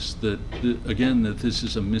to us that this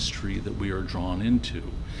is a mystery that we are drawn into.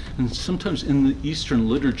 And sometimes in the Eastern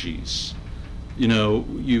liturgies,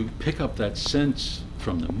 you pick up that sense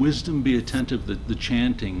from them. Wisdom, be attentive, the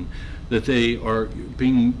chanting, that they are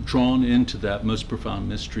being drawn into that most profound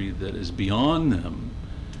mystery that is beyond them,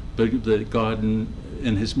 but that God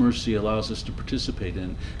in his mercy allows us to participate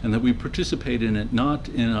in, and that we participate in it not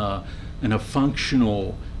in a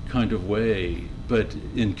functional kind of way, but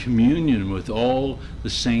in communion with all the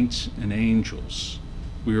saints and angels.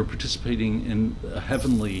 We are participating in a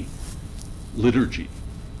heavenly liturgy.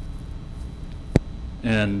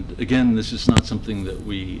 And again, this is not something that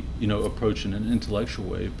we approach in an intellectual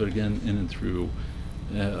way, but again, in and through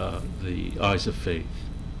the eyes of faith.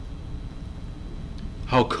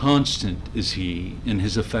 How constant is he in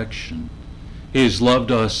his affection. He has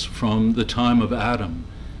loved us from the time of Adam,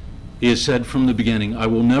 He has said from the beginning, I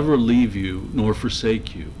will never leave you nor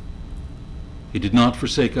forsake you. He did not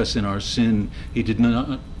forsake us in our sin. He did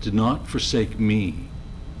not forsake me.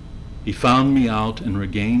 He found me out and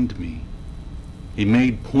regained me. He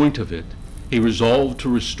made point of it. He resolved to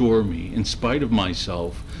restore me, in spite of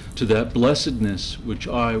myself, to that blessedness which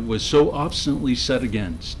I was so obstinately set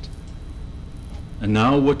against. And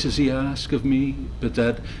now what does he ask of me? But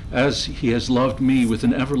that as he has loved me with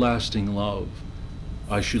an everlasting love,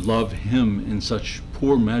 I should love him in such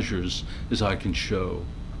poor measures as I can show.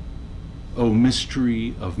 O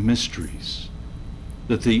mystery of mysteries,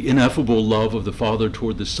 that the ineffable love of the Father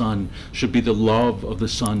toward the Son should be the love of the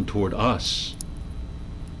Son toward us.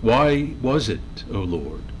 Why was it, O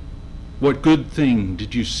Lord? What good thing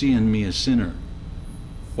did you see in me a sinner?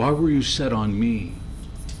 Why were you set on me?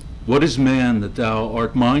 What is man that thou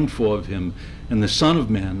art mindful of him, and the Son of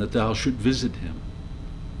Man that thou should visit him?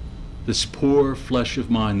 This poor flesh of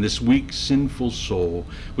mine, this weak, sinful soul,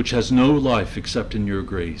 which has no life except in your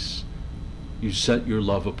grace, you set your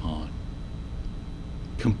love upon.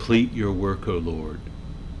 Complete your work, O Lord,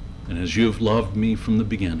 and as you have loved me from the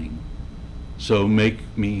beginning, so make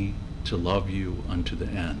me to love you unto the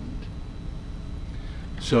end.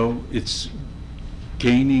 So it's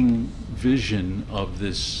gaining vision of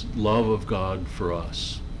this love of God for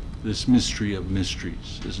us, this mystery of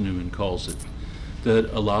mysteries, as Newman calls it,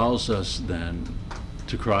 that allows us then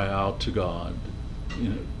to cry out to God,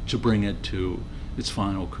 to bring it to its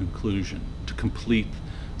final conclusion, to complete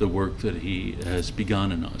the work that he has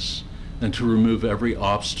begun in us, and to remove every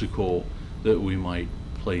obstacle that we might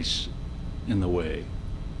place in the way.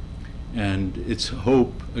 And it's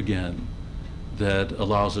hope, again, that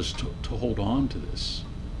allows us to hold on to this,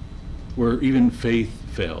 where even faith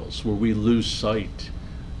fails, where we lose sight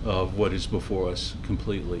of what is before us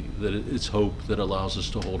completely, that it's hope that allows us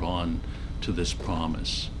to hold on to this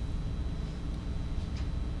promise.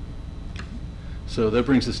 So that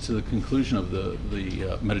brings us to the conclusion of the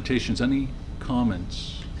meditations. Any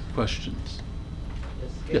comments, questions?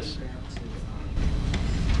 Yes.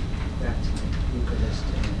 Back to the Eucharist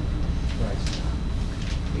and Christ.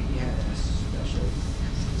 We had a special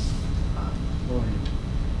morning.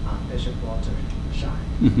 Bishop Walter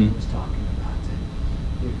Shine was talking about the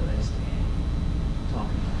Eucharist and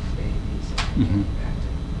talking about babies and getting back to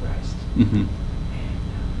Christ. And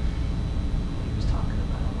he was talking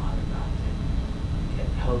about a lot about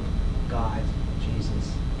hope, God,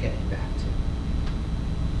 Jesus, getting back to. He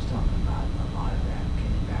was talking about a lot of that,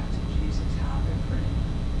 getting back to Jesus, how they're bringing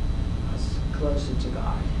us closer to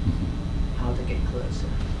God, how to get closer.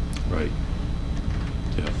 Right.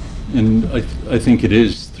 Yeah. And I think it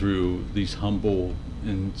is through these humble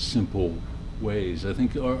and simple ways. I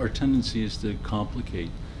think our tendency is to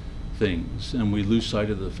complicate things, and we lose sight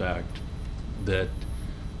of the fact that,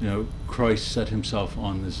 Christ set himself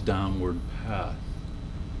on this downward path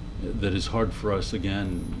that is hard for us,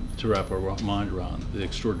 again, to wrap our mind around, the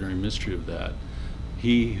extraordinary mystery of that.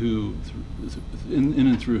 He who, in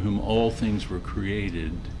and through whom all things were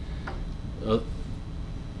created,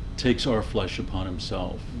 takes our flesh upon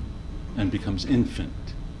himself and becomes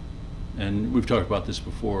infant. And we've talked about this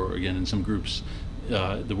before, again, in some groups.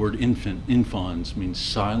 The word infans means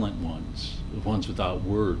silent ones, the ones without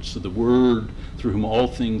words. So the Word, through whom all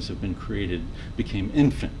things have been created, became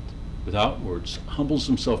infant, without words, humbles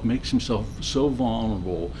himself, makes himself so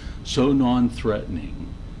vulnerable, so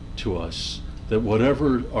non-threatening to us, that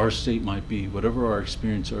whatever our state might be, whatever our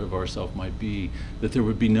experience of ourself might be, that there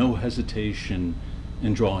would be no hesitation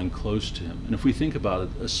in drawing close to him. And if we think about it,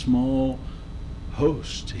 a small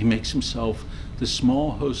host, he makes himself the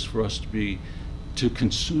small host for us to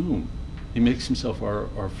consume. He makes himself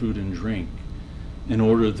our food and drink, in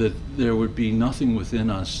order that there would be nothing within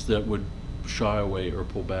us that would shy away or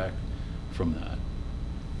pull back from that.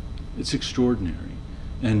 It's extraordinary.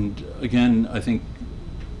 And again, I think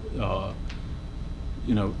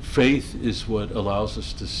faith is what allows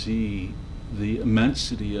us to see the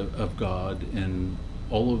immensity of God in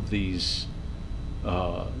all of these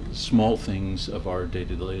small things of our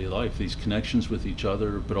day-to-day life, these connections with each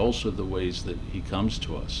other, but also the ways that he comes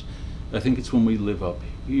to us. I think it's when we live up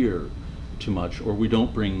here too much, or we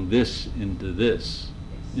don't bring this into this,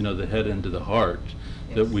 the head into the heart,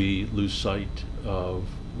 that we lose sight of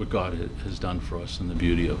what God has done for us and the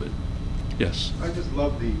beauty of it. Yes? I just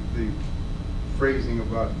love the phrasing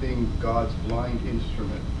about being God's blind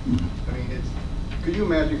instrument. I mean, could you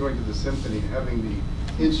imagine going to the symphony and having the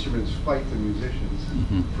instruments fight the musicians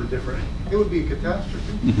for different, it would be a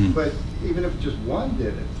catastrophe. But even if just one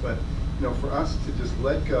did it, but for us to just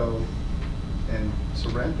let go and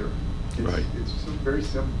surrender, it's so very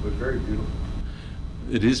simple but very beautiful.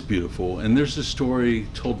 It is beautiful. And there's a story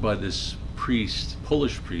told by this priest,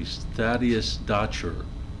 Polish priest, Thaddeus Dacher,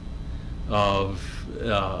 of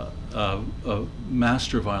a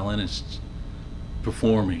master violinist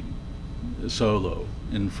performing solo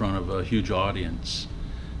in front of a huge audience.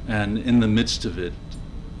 And in the midst of it,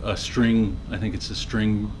 a string, I think it's a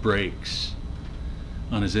string, breaks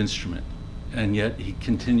on his instrument. And yet he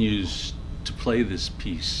continues to play this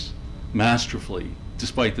piece masterfully,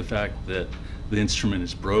 despite the fact that the instrument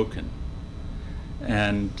is broken.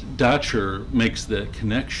 And Dacher makes the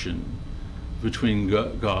connection between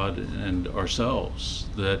God and ourselves,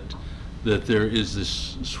 that there is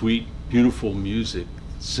this sweet, beautiful music,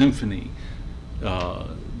 symphony,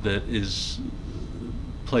 that is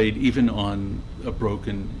played even on a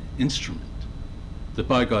broken instrument. That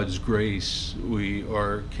by God's grace, we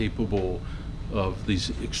are capable of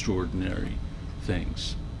these extraordinary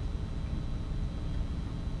things.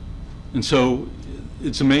 And so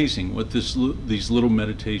it's amazing what these little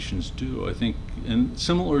meditations do, I think, and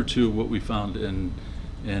similar to what we found in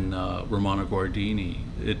Romano Guardini.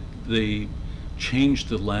 They change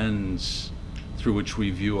the lens through which we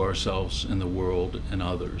view ourselves in the world and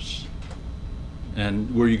others.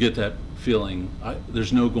 And where you get that feeling,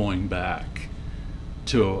 there's no going back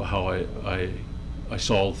to how I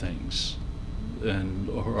saw things,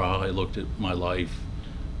 or how I looked at my life,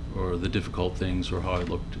 or the difficult things, or how I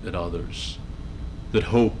looked at others. That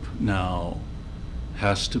hope now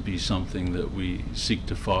has to be something that we seek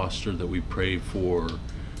to foster, that we pray for,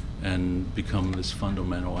 and become this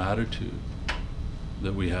fundamental attitude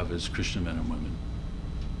that we have as Christian men and women.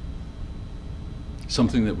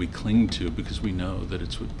 Something that we cling to because we know that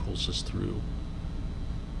it's what pulls us through.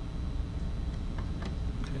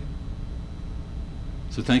 Okay.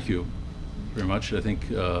 So thank you very much. I think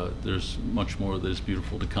there's much more that is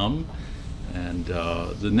beautiful to come. And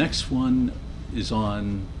the next one is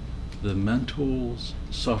on the mental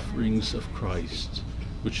sufferings of Christ,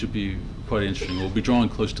 which should be quite interesting. We'll be drawing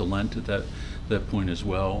close to Lent at that point as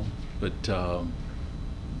well, but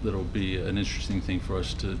that'll be an interesting thing for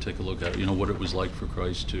us to take a look at, what it was like for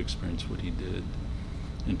Christ to experience what he did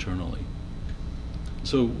internally.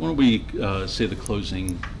 So why don't we say the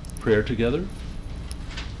closing prayer together?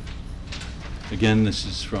 Again, this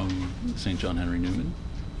is from St. John Henry Newman.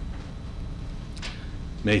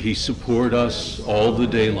 May he support us all the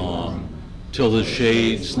day long, till the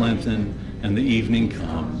shades lengthen and the evening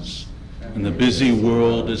comes, and the busy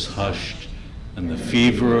world is hushed, and the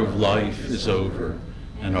fever of life is over,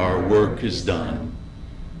 and our work is done.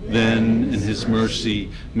 Then, in his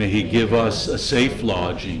mercy, may he give us a safe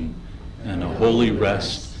lodging, and a holy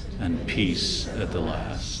rest and peace at the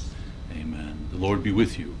last. Amen. The Lord be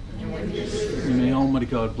with you. And may Almighty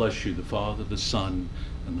God bless you, the Father, the Son,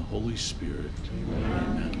 and the Holy Spirit.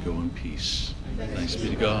 Amen. Go in peace. Thanks be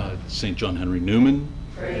to God. St. John Henry Newman,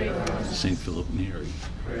 St. Philip Neri,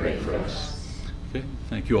 pray for us. Okay,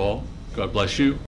 thank you all. God bless you.